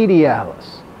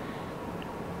medialis.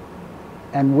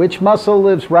 And which muscle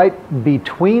lives right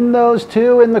between those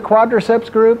two in the quadriceps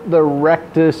group? The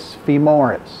rectus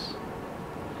femoris.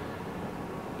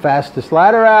 Vastus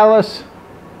lateralis,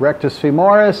 rectus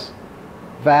femoris,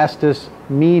 vastus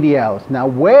medialis. Now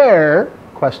where,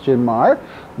 question mark,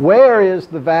 where is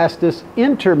the vastus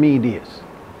intermedius?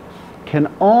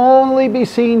 Can only be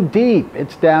seen deep.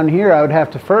 It's down here. I would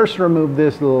have to first remove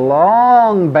this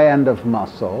long band of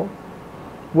muscle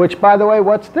which, by the way,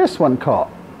 what's this one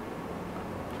called?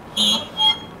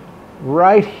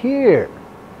 Right here.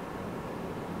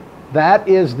 That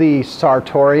is the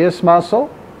sartorius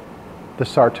muscle, the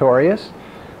sartorius.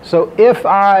 So if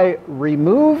I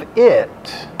remove it,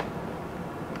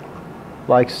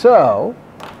 like so,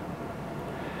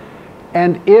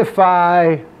 and if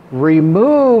I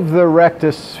remove the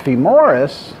rectus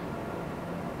femoris,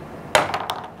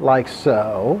 like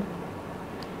so,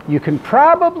 you can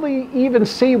probably even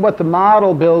see what the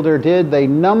model builder did. They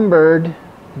numbered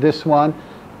this one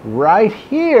right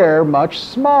here, much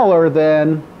smaller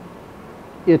than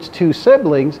its two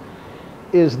siblings,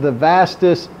 is the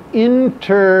vastus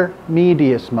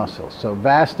intermedius muscle. So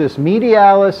vastus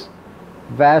medialis,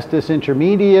 vastus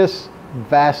intermedius,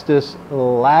 vastus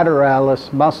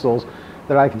lateralis muscles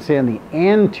that I can see on the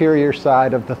anterior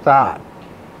side of the thigh.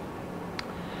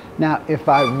 Now, if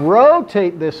I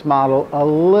rotate this model a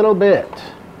little bit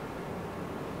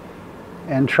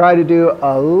and try to do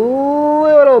a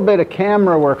little bit of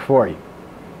camera work for you,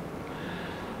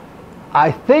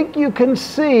 I think you can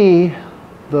see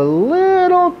the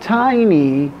little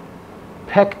tiny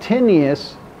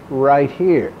pectineus right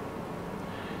here.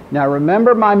 Now,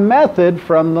 remember my method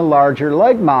from the larger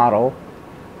leg model,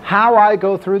 how I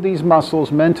go through these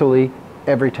muscles mentally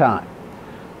every time.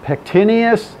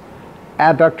 Pectineus,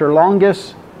 adductor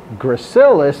longus,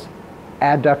 gracilis,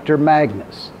 adductor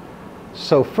magnus.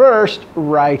 So first,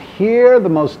 right here, the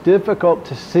most difficult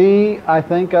to see, I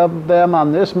think, of them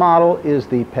on this model is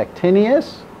the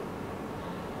pectineus.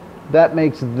 That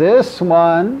makes this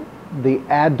one the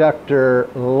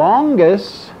adductor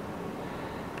longus,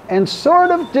 and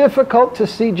sort of difficult to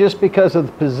see just because of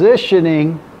the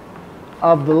positioning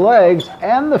of the legs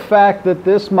and the fact that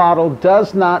this model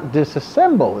does not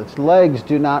disassemble. Its legs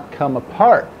do not come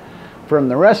apart from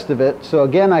the rest of it. So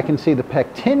again, I can see the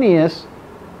pectineus,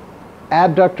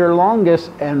 adductor longus,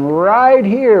 and right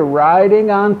here, riding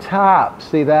on top,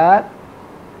 see that?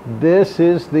 This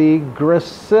is the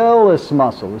gracilis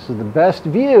muscle. This is the best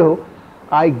view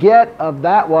I get of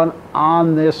that one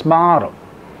on this model.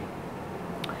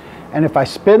 And if I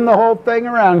spin the whole thing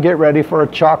around, get ready for a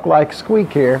chalk-like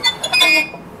squeak here.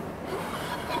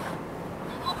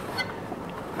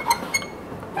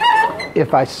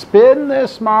 If I spin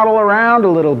this model around a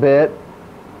little bit,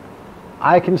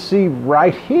 I can see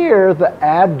right here the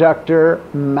adductor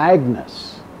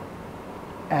magnus.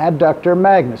 Adductor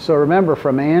magnus. So remember,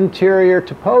 from anterior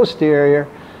to posterior,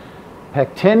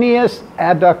 pectineus,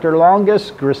 adductor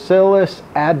longus, gracilis,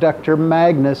 adductor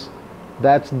magnus.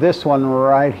 That's this one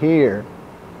right here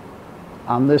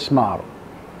on this model.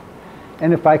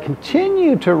 And if I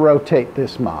continue to rotate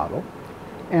this model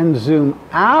and zoom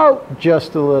out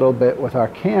just a little bit with our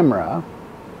camera,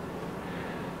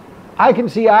 I can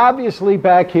see obviously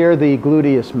back here the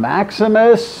gluteus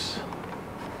maximus,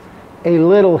 a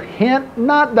little hint,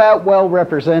 not that well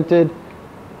represented,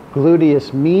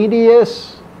 gluteus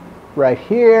medius right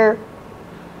here.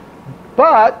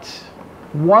 But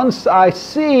once I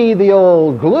see the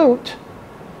old glute,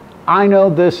 I know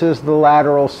this is the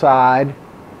lateral side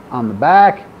on the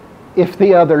back. If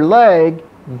the other leg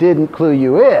didn't clue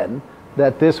you in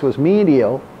that this was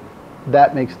medial,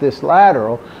 that makes this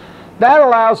lateral. That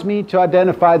allows me to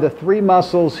identify the three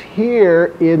muscles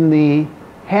here in the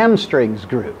hamstrings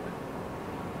group,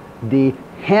 the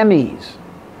hemis,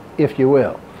 if you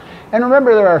will. And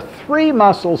remember, there are three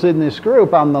muscles in this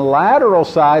group. On the lateral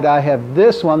side, I have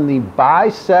this one, the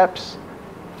biceps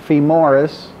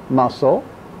femoris muscle.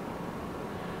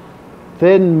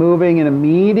 Then moving in a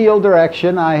medial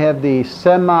direction, I have the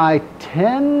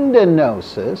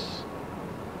semitendinosus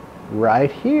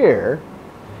right here.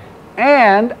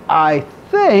 And I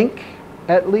think,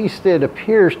 at least it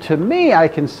appears to me, I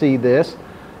can see this.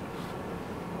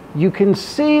 You can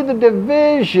see the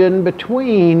division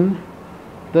between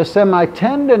the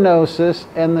semitendinosus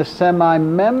and the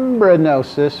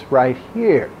semimembranosus right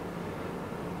here.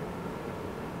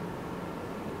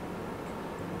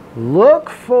 Look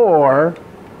for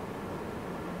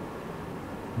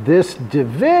this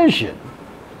division,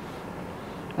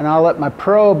 and I'll let my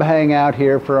probe hang out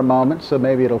here for a moment so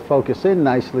maybe it'll focus in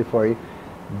nicely for you.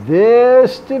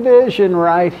 This division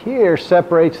right here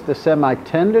separates the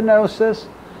semitendinosus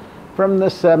from the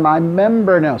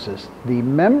semimembranosus. The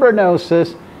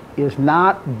membranosus is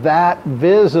not that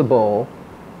visible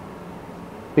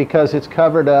because it's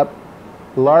covered up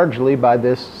largely by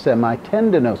this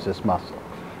semitendinosus muscle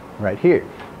right here.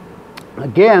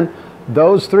 Again,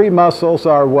 those three muscles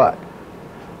are what?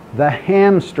 The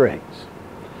hamstrings.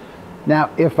 Now,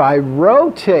 if I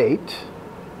rotate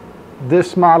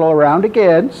this model around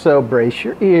again, so brace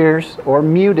your ears or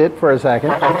mute it for a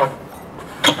second.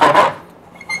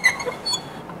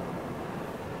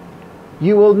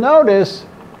 you will notice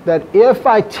that if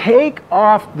I take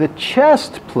off the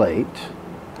chest plate,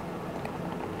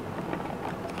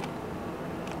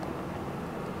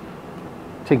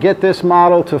 to get this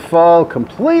model to fall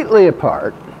completely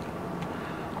apart,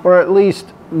 or at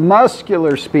least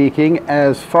muscular speaking,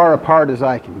 as far apart as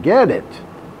I can get it,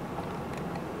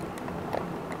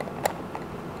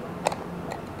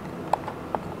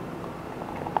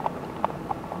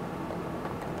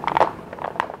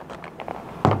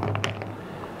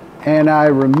 and I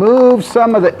remove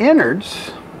some of the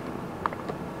innards,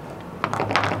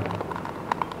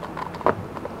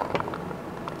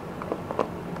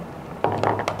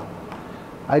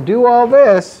 I do all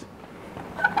this,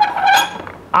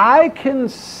 I can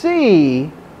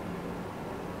see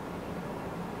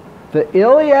the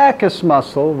iliacus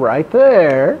muscle right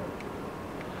there.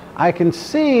 I can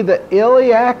see the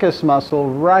iliacus muscle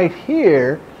right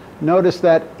here. Notice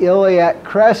that iliac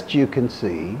crest you can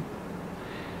see.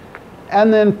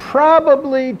 And then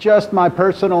probably, just my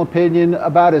personal opinion,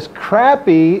 about as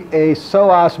crappy a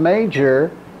psoas major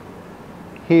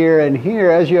here and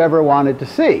here as you ever wanted to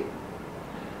see.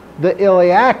 The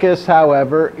iliacus,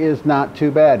 however, is not too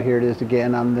bad. Here it is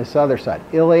again on this other side.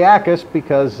 Iliacus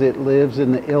because it lives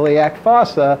in the iliac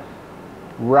fossa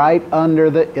right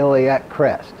under the iliac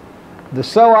crest. The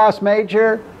psoas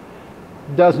major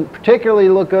doesn't particularly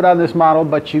look good on this model,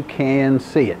 but you can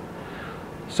see it.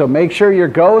 So make sure you're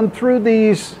going through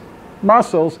these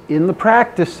muscles in the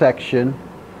practice section,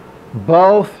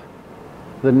 both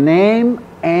the name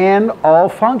and all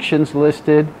functions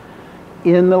listed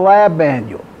in the lab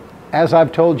manual. As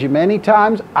I've told you many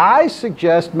times, I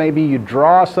suggest maybe you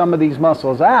draw some of these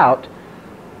muscles out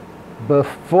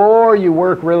before you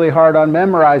work really hard on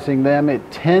memorizing them. It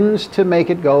tends to make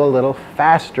it go a little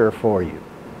faster for you.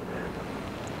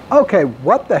 Okay,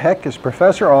 what the heck is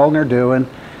Professor Allner doing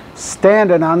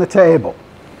standing on the table?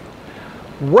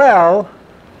 Well,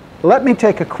 let me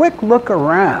take a quick look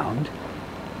around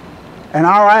and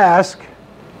I'll ask,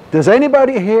 does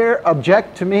anybody here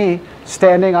object to me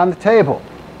standing on the table?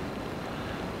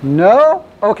 No?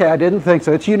 Okay, I didn't think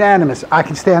so. It's unanimous. I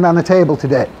can stand on the table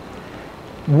today.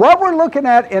 What we're looking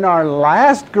at in our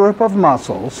last group of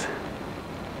muscles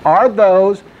are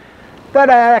those that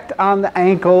act on the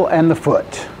ankle and the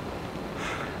foot.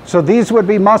 So these would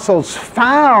be muscles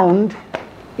found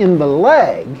in the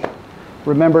leg.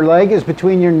 Remember, leg is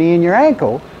between your knee and your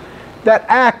ankle, that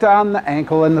act on the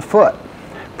ankle and the foot,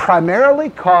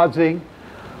 primarily causing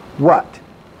what?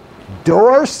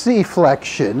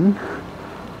 Dorsiflexion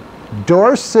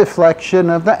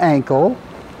of the ankle,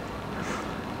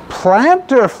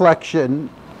 plantar flexion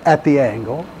at the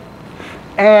ankle,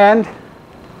 and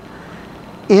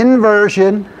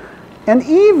inversion and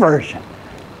eversion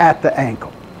at the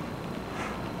ankle.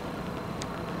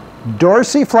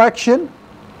 Dorsiflexion,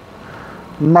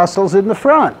 muscles in the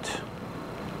front.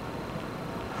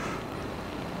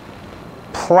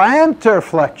 Plantar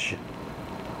flexion,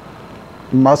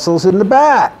 muscles in the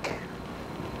back.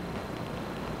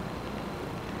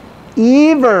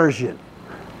 Eversion,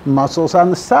 muscles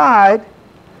on the side.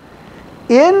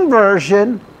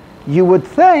 Inversion, you would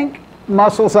think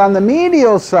muscles on the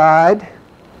medial side.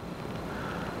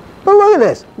 But look at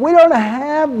this. We don't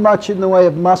have much in the way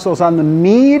of muscles on the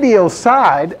medial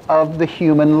side of the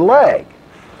human leg.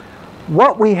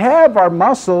 What we have are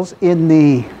muscles in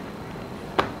the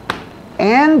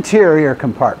anterior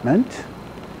compartment,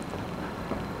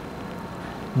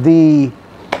 the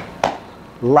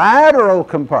lateral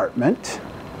compartment,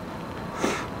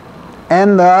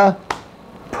 and the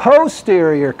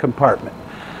posterior compartment.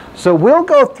 So we'll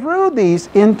go through these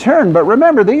in turn, but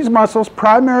remember, these muscles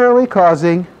primarily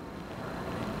causing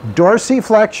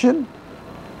dorsiflexion,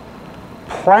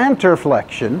 plantar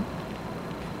flexion,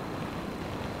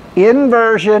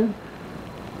 inversion,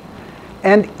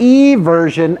 and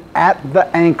eversion at the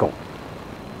ankle.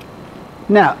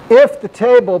 Now, if the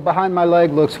table behind my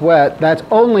leg looks wet, that's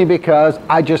only because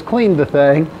I just cleaned the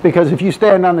thing, because if you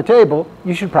stand on the table,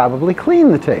 you should probably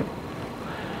clean the table.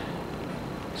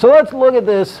 So let's look at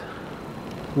this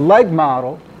leg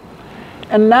model,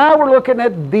 and now we're looking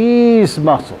at these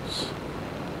muscles.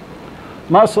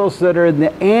 Muscles that are in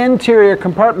the anterior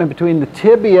compartment between the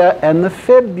tibia and the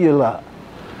fibula.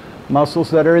 Muscles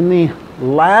that are in the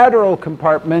lateral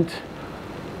compartment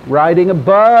riding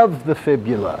above the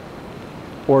fibula,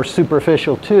 or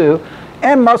superficial too,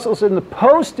 and muscles in the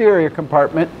posterior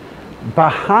compartment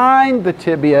behind the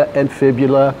tibia and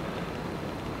fibula.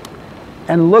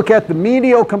 And look at the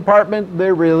medial compartment,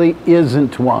 there really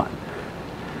isn't one.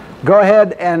 Go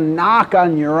ahead and knock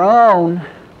on your own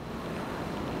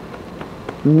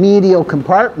medial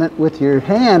compartment with your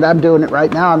hand. I'm doing it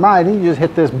right now on mine. You just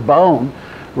hit this bone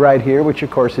right here, which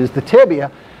of course is the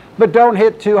tibia. But don't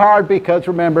hit too hard because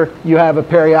remember, you have a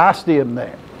periosteum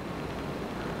there.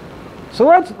 So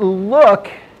let's look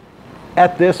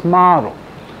at this model.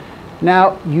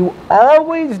 Now, you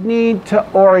always need to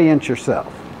orient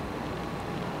yourself.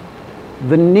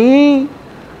 The knee,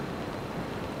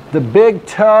 the big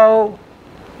toe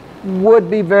would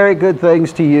be very good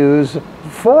things to use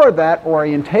for that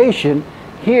orientation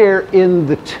here in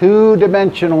the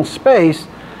two-dimensional space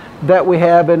that we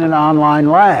have in an online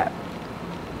lab.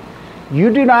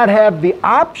 You do not have the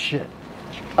option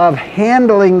of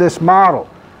handling this model,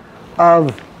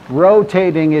 of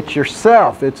rotating it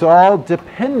yourself. It's all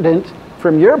dependent,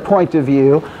 from your point of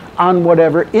view, on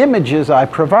whatever images I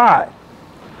provide.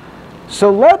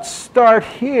 So let's start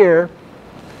here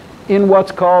in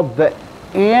what's called the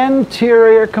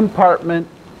anterior compartment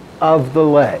of the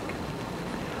leg,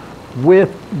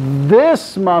 with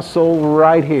this muscle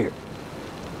right here,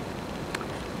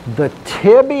 the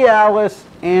tibialis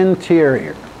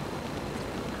anterior.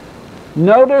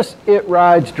 Notice it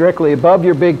rides directly above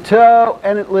your big toe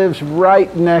and it lives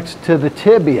right next to the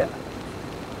tibia.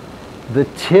 The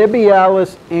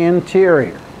tibialis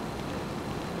anterior.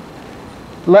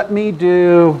 Let me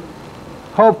do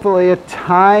hopefully a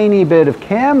tiny bit of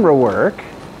camera work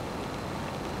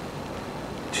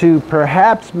to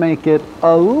perhaps make it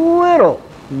a little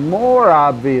more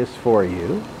obvious for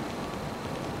you.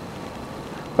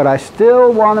 But I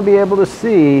still want to be able to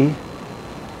see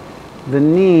the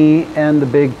knee and the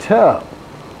big toe.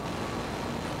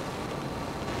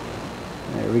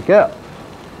 There we go.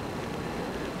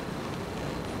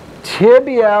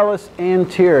 Tibialis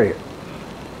anterior.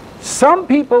 Some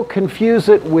people confuse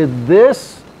it with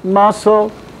this muscle,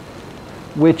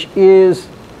 which is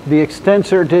the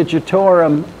extensor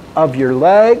digitorum of your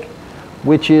leg,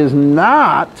 which is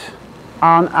not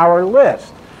on our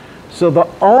list. So the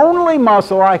only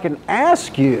muscle I can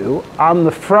ask you on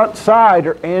the front side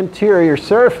or anterior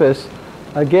surface,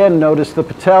 again, notice the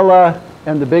patella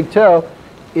and the big toe,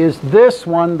 is this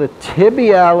one, the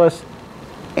tibialis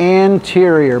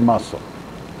anterior muscle.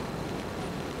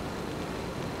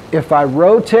 If I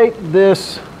rotate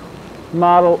this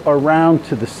model around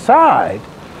to the side,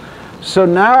 so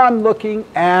now I'm looking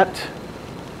at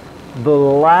the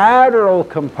lateral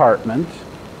compartment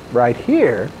right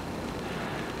here.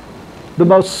 The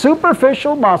most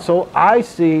superficial muscle I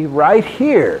see right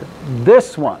here,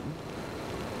 this one,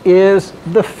 is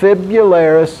the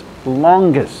fibularis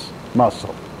longus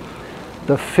muscle.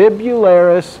 The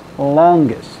fibularis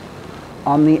longus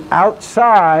on the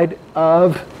outside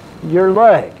of your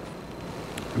leg.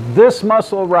 This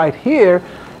muscle right here,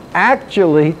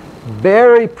 actually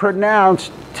very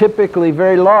pronounced, typically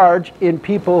very large in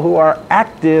people who are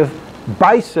active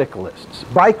bicyclists,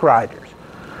 bike riders.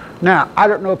 Now, I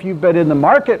don't know if you've been in the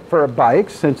market for a bike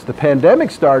since the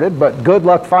pandemic started, but good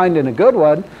luck finding a good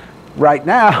one right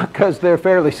now because they're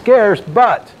fairly scarce.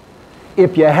 But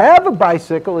if you have a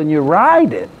bicycle and you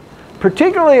ride it,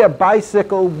 particularly a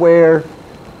bicycle where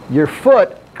your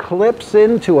foot clips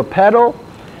into a pedal,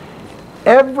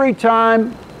 every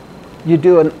time you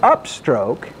do an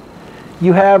upstroke,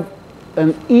 you have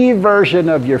an eversion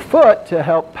of your foot to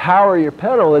help power your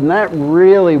pedal, and that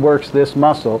really works this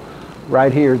muscle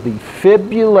right here, the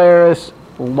fibularis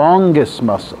longus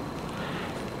muscle.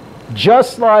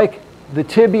 Just like the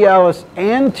tibialis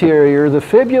anterior, the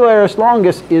fibularis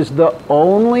longus is the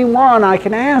only one I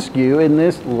can ask you in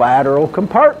this lateral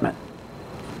compartment.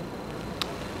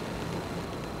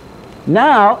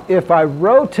 Now, if I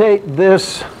rotate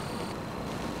this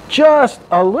just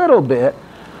a little bit,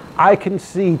 I can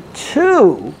see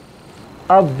two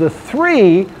of the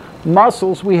three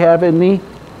muscles we have in the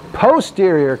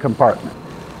posterior compartment.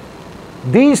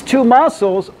 These two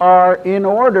muscles are in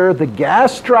order the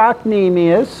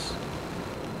gastrocnemius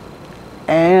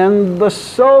and the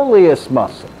soleus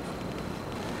muscle.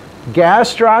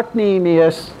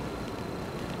 Gastrocnemius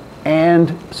and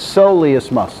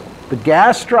soleus muscle. The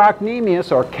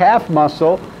gastrocnemius or calf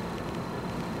muscle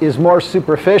is more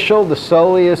superficial. The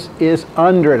soleus is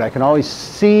under it. I can always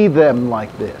see them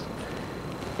like this.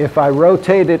 If I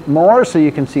rotate it more so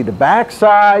you can see the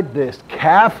backside, this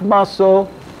calf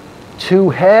muscle, two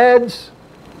heads.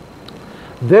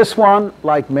 This one,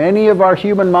 like many of our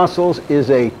human muscles,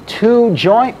 is a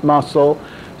two-joint muscle,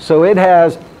 so it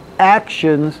has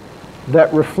actions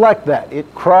that reflect that.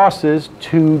 It crosses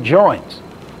two joints.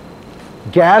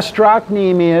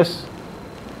 Gastrocnemius,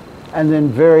 and then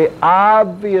very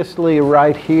obviously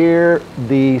right here,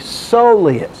 the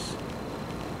soleus.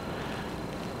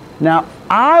 Now,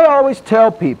 I always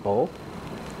tell people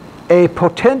a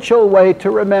potential way to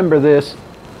remember this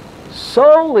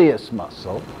soleus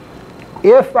muscle.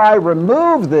 If I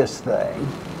remove this thing,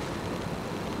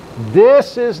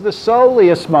 this is the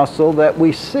soleus muscle that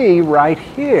we see right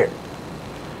here.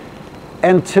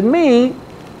 And to me,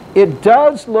 it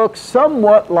does look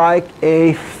somewhat like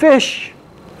a fish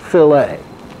fillet,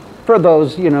 for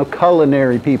those,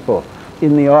 culinary people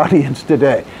in the audience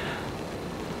today.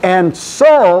 And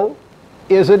sole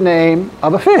is a name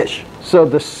of a fish. So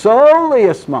the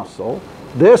soleus muscle,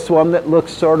 this one that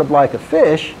looks sort of like a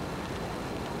fish,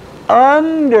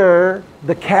 under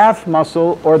the calf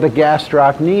muscle or the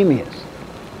gastrocnemius.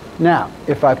 Now,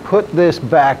 if I put this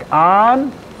back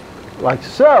on, like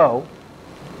so,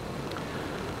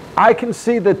 I can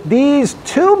see that these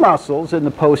two muscles in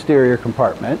the posterior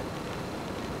compartment,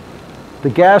 the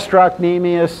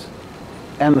gastrocnemius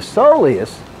and the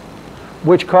soleus,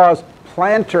 which cause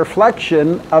plantar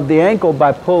flexion of the ankle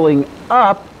by pulling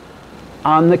up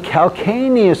on the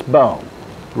calcaneus bone,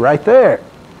 right there.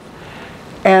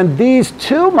 And these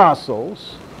two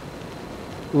muscles,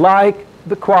 like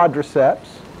the quadriceps,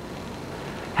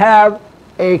 have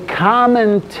a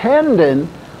common tendon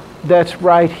that's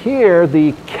right here,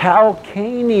 the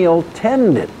calcaneal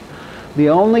tendon, the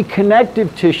only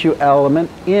connective tissue element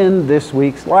in this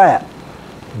week's lab.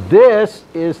 This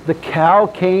is the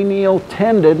calcaneal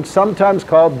tendon, sometimes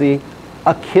called the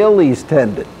Achilles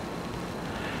tendon.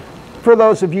 For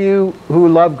those of you who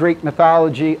love Greek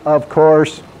mythology, of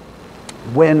course,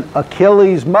 when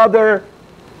Achilles' mother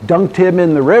dunked him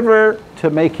in the river to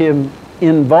make him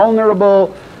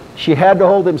invulnerable, she had to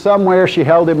hold him somewhere. She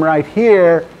held him right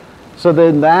here. So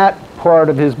then that part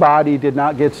of his body did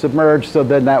not get submerged. So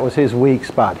then that was his weak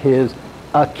spot, his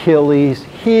Achilles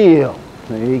heel.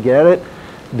 You get it?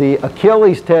 The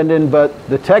Achilles tendon, but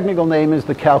the technical name is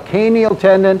the calcaneal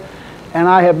tendon. And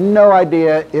I have no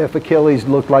idea if Achilles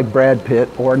looked like Brad Pitt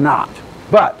or not.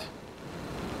 But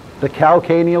the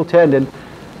calcaneal tendon,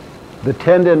 the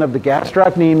tendon of the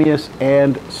gastrocnemius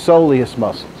and soleus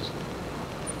muscles.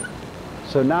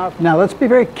 So now let's be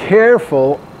very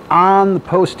careful on the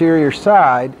posterior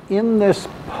side in this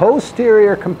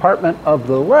posterior compartment of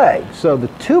the leg. So the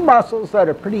two muscles that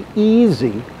are pretty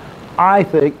easy, I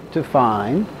think, to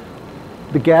find,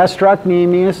 the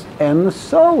gastrocnemius and the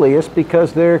soleus,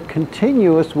 because they're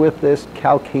continuous with this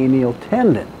calcaneal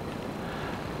tendon.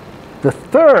 The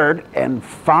third and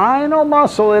final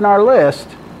muscle in our list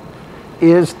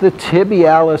is the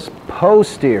tibialis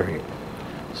posterior.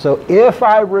 So if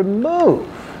I remove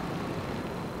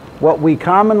what we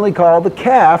commonly call the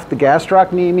calf, the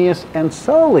gastrocnemius and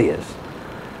soleus,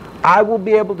 I will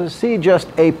be able to see just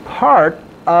a part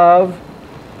of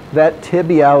that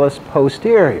tibialis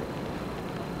posterior.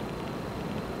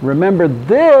 Remember,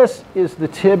 this is the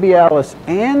tibialis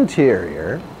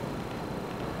anterior.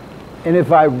 And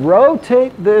if I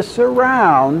rotate this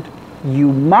around,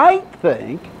 you might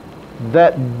think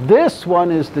that this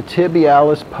one is the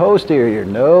tibialis posterior.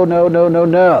 No, no, no, no,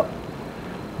 no.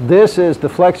 This is the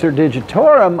flexor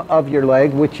digitorum of your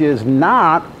leg, which is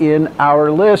not in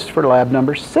our list for lab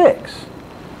number 6.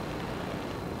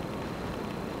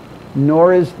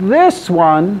 Nor is this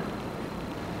one.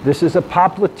 This is a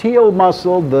popliteal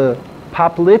muscle, the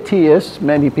popliteus,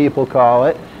 many people call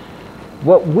it.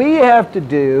 What we have to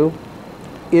do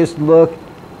is look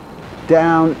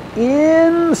down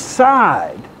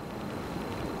inside,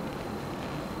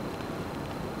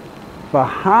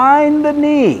 behind the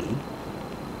knee,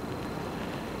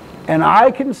 and I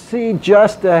can see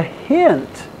just a hint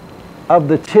of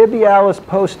the tibialis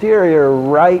posterior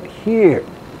right here.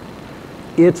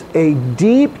 It's a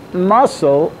deep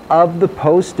muscle of the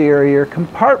posterior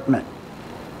compartment.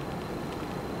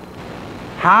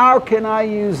 How can I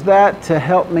use that to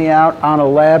help me out on a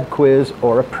lab quiz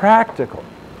or a practical?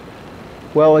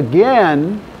 Well,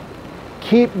 again,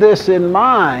 keep this in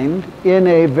mind in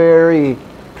a very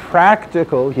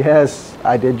practical, yes,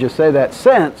 I did just say that,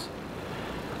 sense.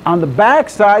 On the back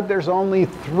side, there's only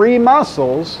 3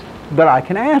 muscles that I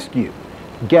can ask you.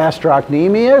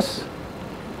 Gastrocnemius,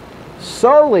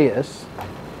 soleus,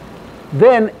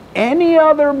 then any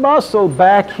other muscle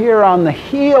back here on the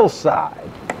heel side.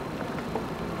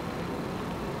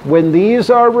 When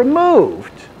these are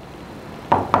removed,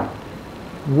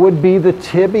 would be the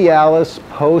tibialis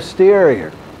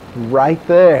posterior, right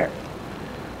there.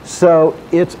 So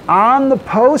it's on the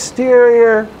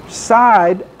posterior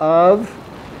side of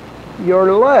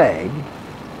your leg,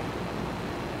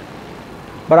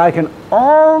 but I can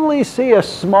only see a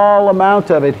small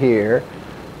amount of it here,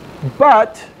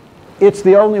 but it's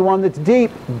the only one that's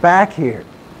deep back here.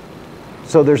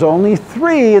 So there's only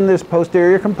 3 in this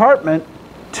posterior compartment,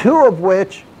 2 of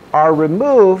which are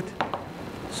removed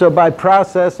So by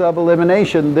process of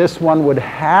elimination, this one would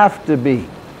have to be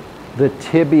the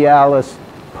tibialis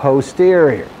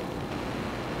posterior.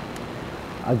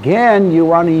 Again, you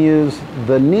want to use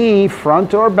the knee,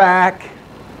 front or back,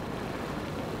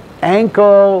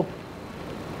 ankle,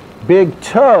 big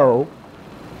toe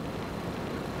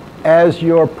as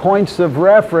your points of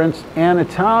reference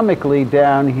anatomically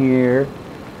down here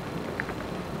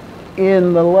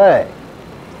in the leg.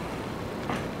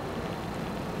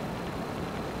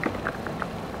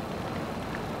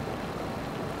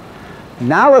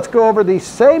 Now let's go over these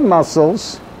same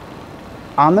muscles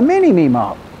on the mini-me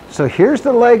model. So here's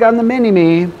the leg on the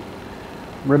mini-me.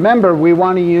 Remember, we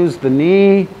want to use the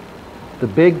knee, the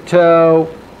big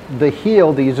toe, the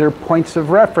heel. These are points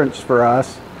of reference for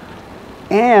us.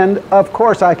 And of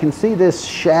course, I can see this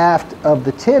shaft of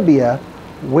the tibia,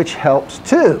 which helps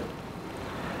too.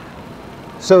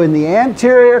 So in the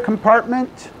anterior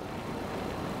compartment,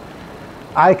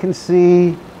 I can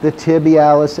see the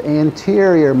tibialis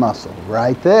anterior muscle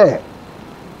right there.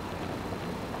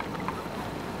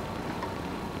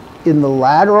 In the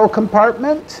lateral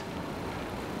compartment,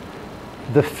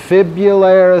 the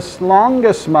fibularis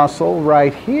longus muscle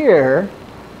right here.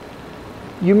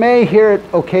 You may hear it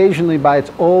occasionally by its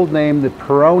old name, the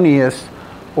peroneus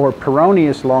or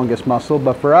peroneus longus muscle,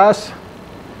 but for us,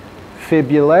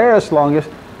 fibularis longus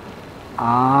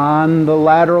on the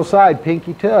lateral side,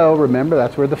 pinky toe, remember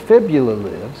that's where the fibula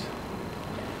lives.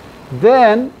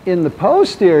 Then in the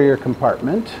posterior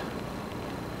compartment,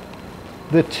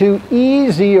 the two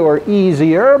easy or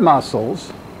easier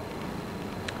muscles,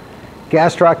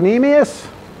 gastrocnemius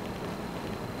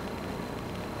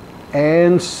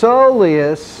and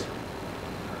soleus.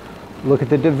 Look at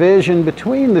the division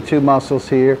between the two muscles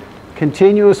here,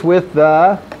 continuous with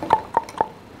the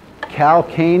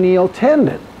calcaneal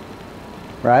tendon,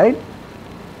 right?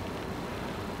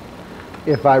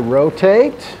 If I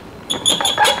rotate,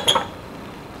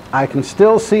 I can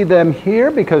still see them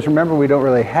here because remember we don't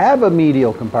really have a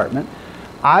medial compartment.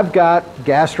 I've got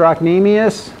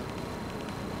gastrocnemius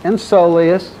and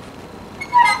soleus.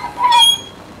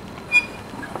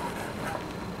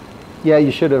 Yeah,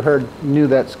 you should have knew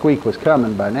that squeak was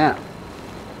coming by now.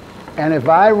 And if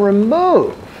I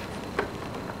remove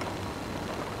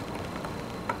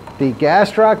the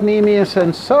gastrocnemius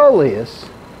and soleus,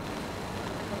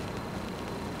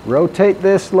 rotate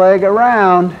this leg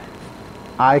around,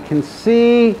 I can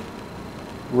see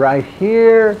right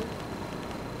here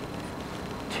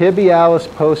tibialis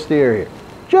posterior.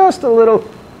 Just a little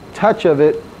touch of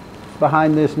it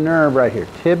behind this nerve right here,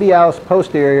 tibialis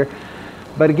posterior.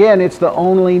 But again, it's the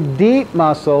only deep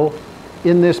muscle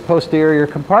in this posterior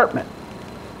compartment.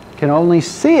 Can only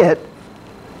see it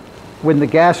when the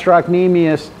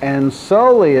gastrocnemius and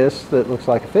soleus, that looks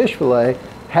like a fish fillet,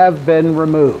 have been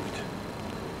removed.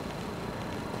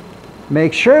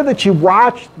 Make sure that you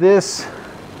watch this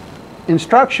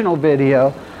instructional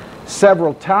video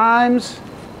several times,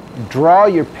 draw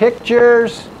your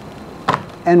pictures,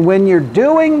 and when you're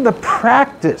doing the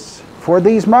practice for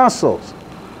these muscles,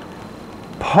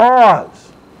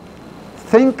 pause,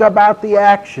 think about the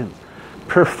actions,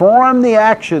 perform the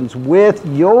actions with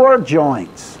your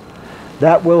joints.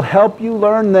 That will help you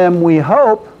learn them, we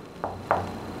hope,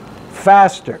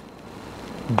 faster.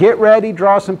 Get ready,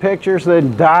 draw some pictures,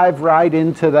 then dive right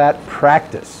into that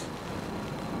practice.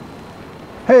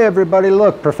 Hey everybody,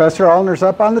 look, Professor Allner's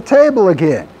up on the table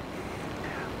again.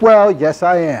 Well, yes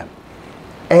I am.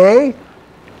 A,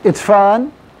 it's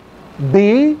fun.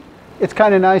 B, it's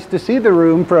kind of nice to see the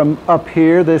room from up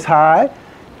here this high.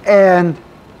 And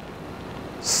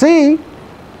C,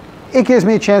 it gives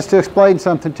me a chance to explain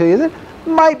something to you that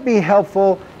might be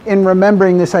helpful in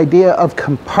remembering this idea of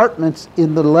compartments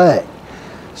in the leg.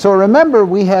 So remember,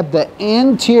 we have the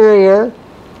anterior,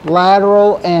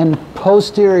 lateral, and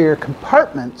posterior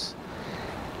compartments.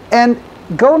 And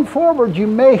going forward, you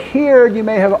may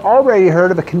have already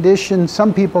heard of a condition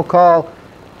some people call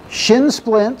shin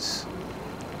splints,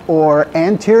 or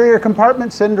anterior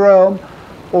compartment syndrome,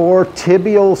 or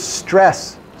tibial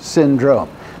stress syndrome.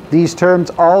 These terms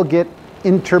all get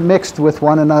intermixed with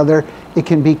one another. It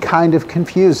can be kind of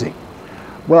confusing.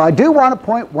 Well, I do want to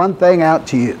point one thing out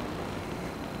to you.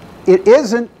 It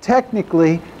isn't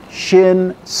technically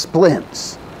shin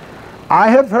splints. I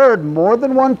have heard more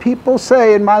than one people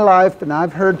say in my life, and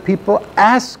I've heard people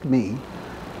ask me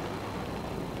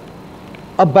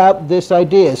about this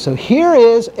idea. So here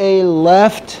is a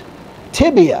left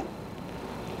tibia.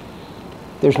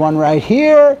 There's one right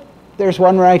here, there's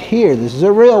one right here. This is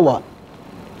a real one.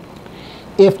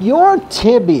 If your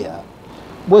tibia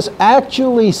was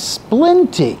actually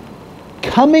splinting,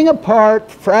 coming apart,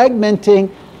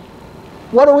 fragmenting,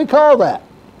 What do we call that?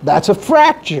 That's a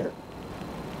fracture.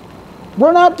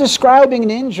 We're not describing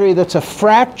an injury that's a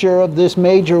fracture of this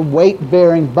major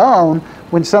weight-bearing bone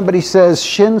when somebody says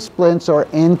shin splints or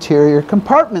anterior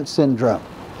compartment syndrome.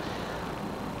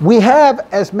 We have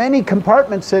as many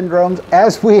compartment syndromes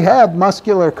as we have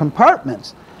muscular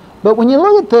compartments. But when you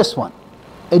look at this one,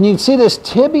 and you see this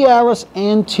tibialis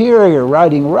anterior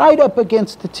riding right up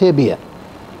against the tibia,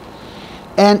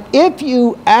 and if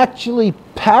you actually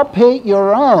palpate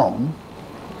your own,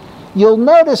 you'll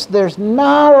notice there's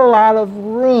not a lot of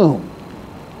room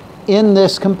in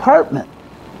this compartment.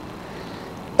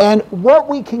 And what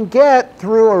we can get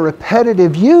through a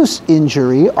repetitive use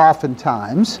injury,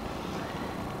 oftentimes,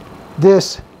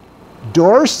 this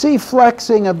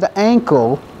dorsiflexing of the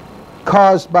ankle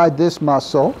caused by this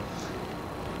muscle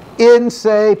in,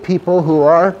 say, people who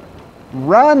are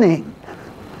running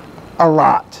a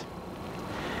lot.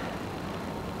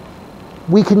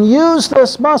 We can use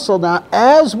this muscle. Now,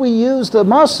 as we use the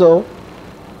muscle,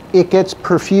 it gets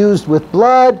perfused with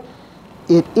blood,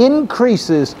 it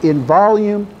increases in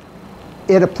volume,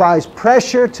 it applies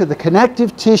pressure to the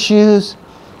connective tissues,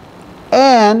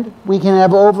 and we can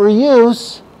have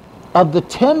overuse of the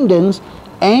tendons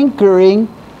anchoring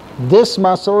this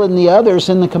muscle and the others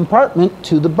in the compartment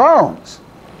to the bones.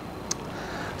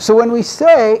 So when we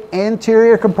say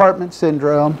anterior compartment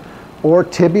syndrome, or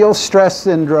tibial stress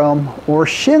syndrome, or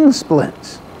shin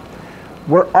splints,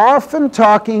 we're often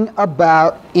talking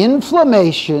about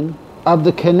inflammation of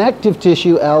the connective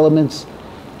tissue elements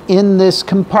in this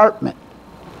compartment,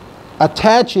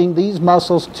 attaching these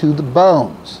muscles to the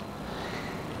bones.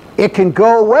 It can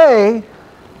go away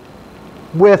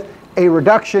with a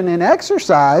reduction in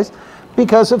exercise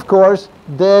because, of course,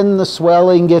 then the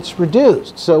swelling gets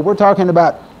reduced. So we're talking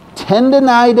about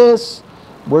tendinitis,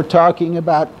 we're talking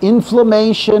about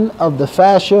inflammation of the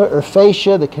fascia or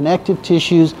fascia, the connective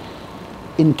tissues,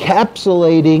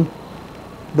 encapsulating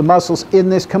the muscles in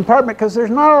this compartment because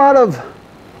there's not a lot of,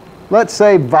 let's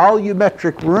say,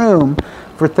 volumetric room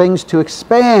for things to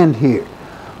expand here.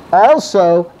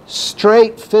 Also,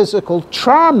 straight physical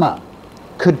trauma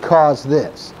could cause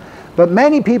this. But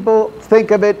many people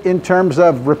think of it in terms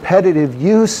of repetitive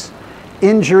use,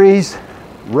 injuries,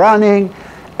 running,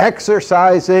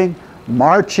 exercising,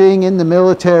 marching in the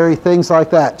military, things like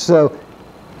that. So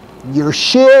your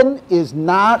shin is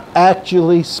not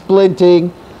actually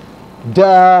splinting.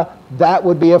 Duh, that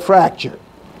would be a fracture.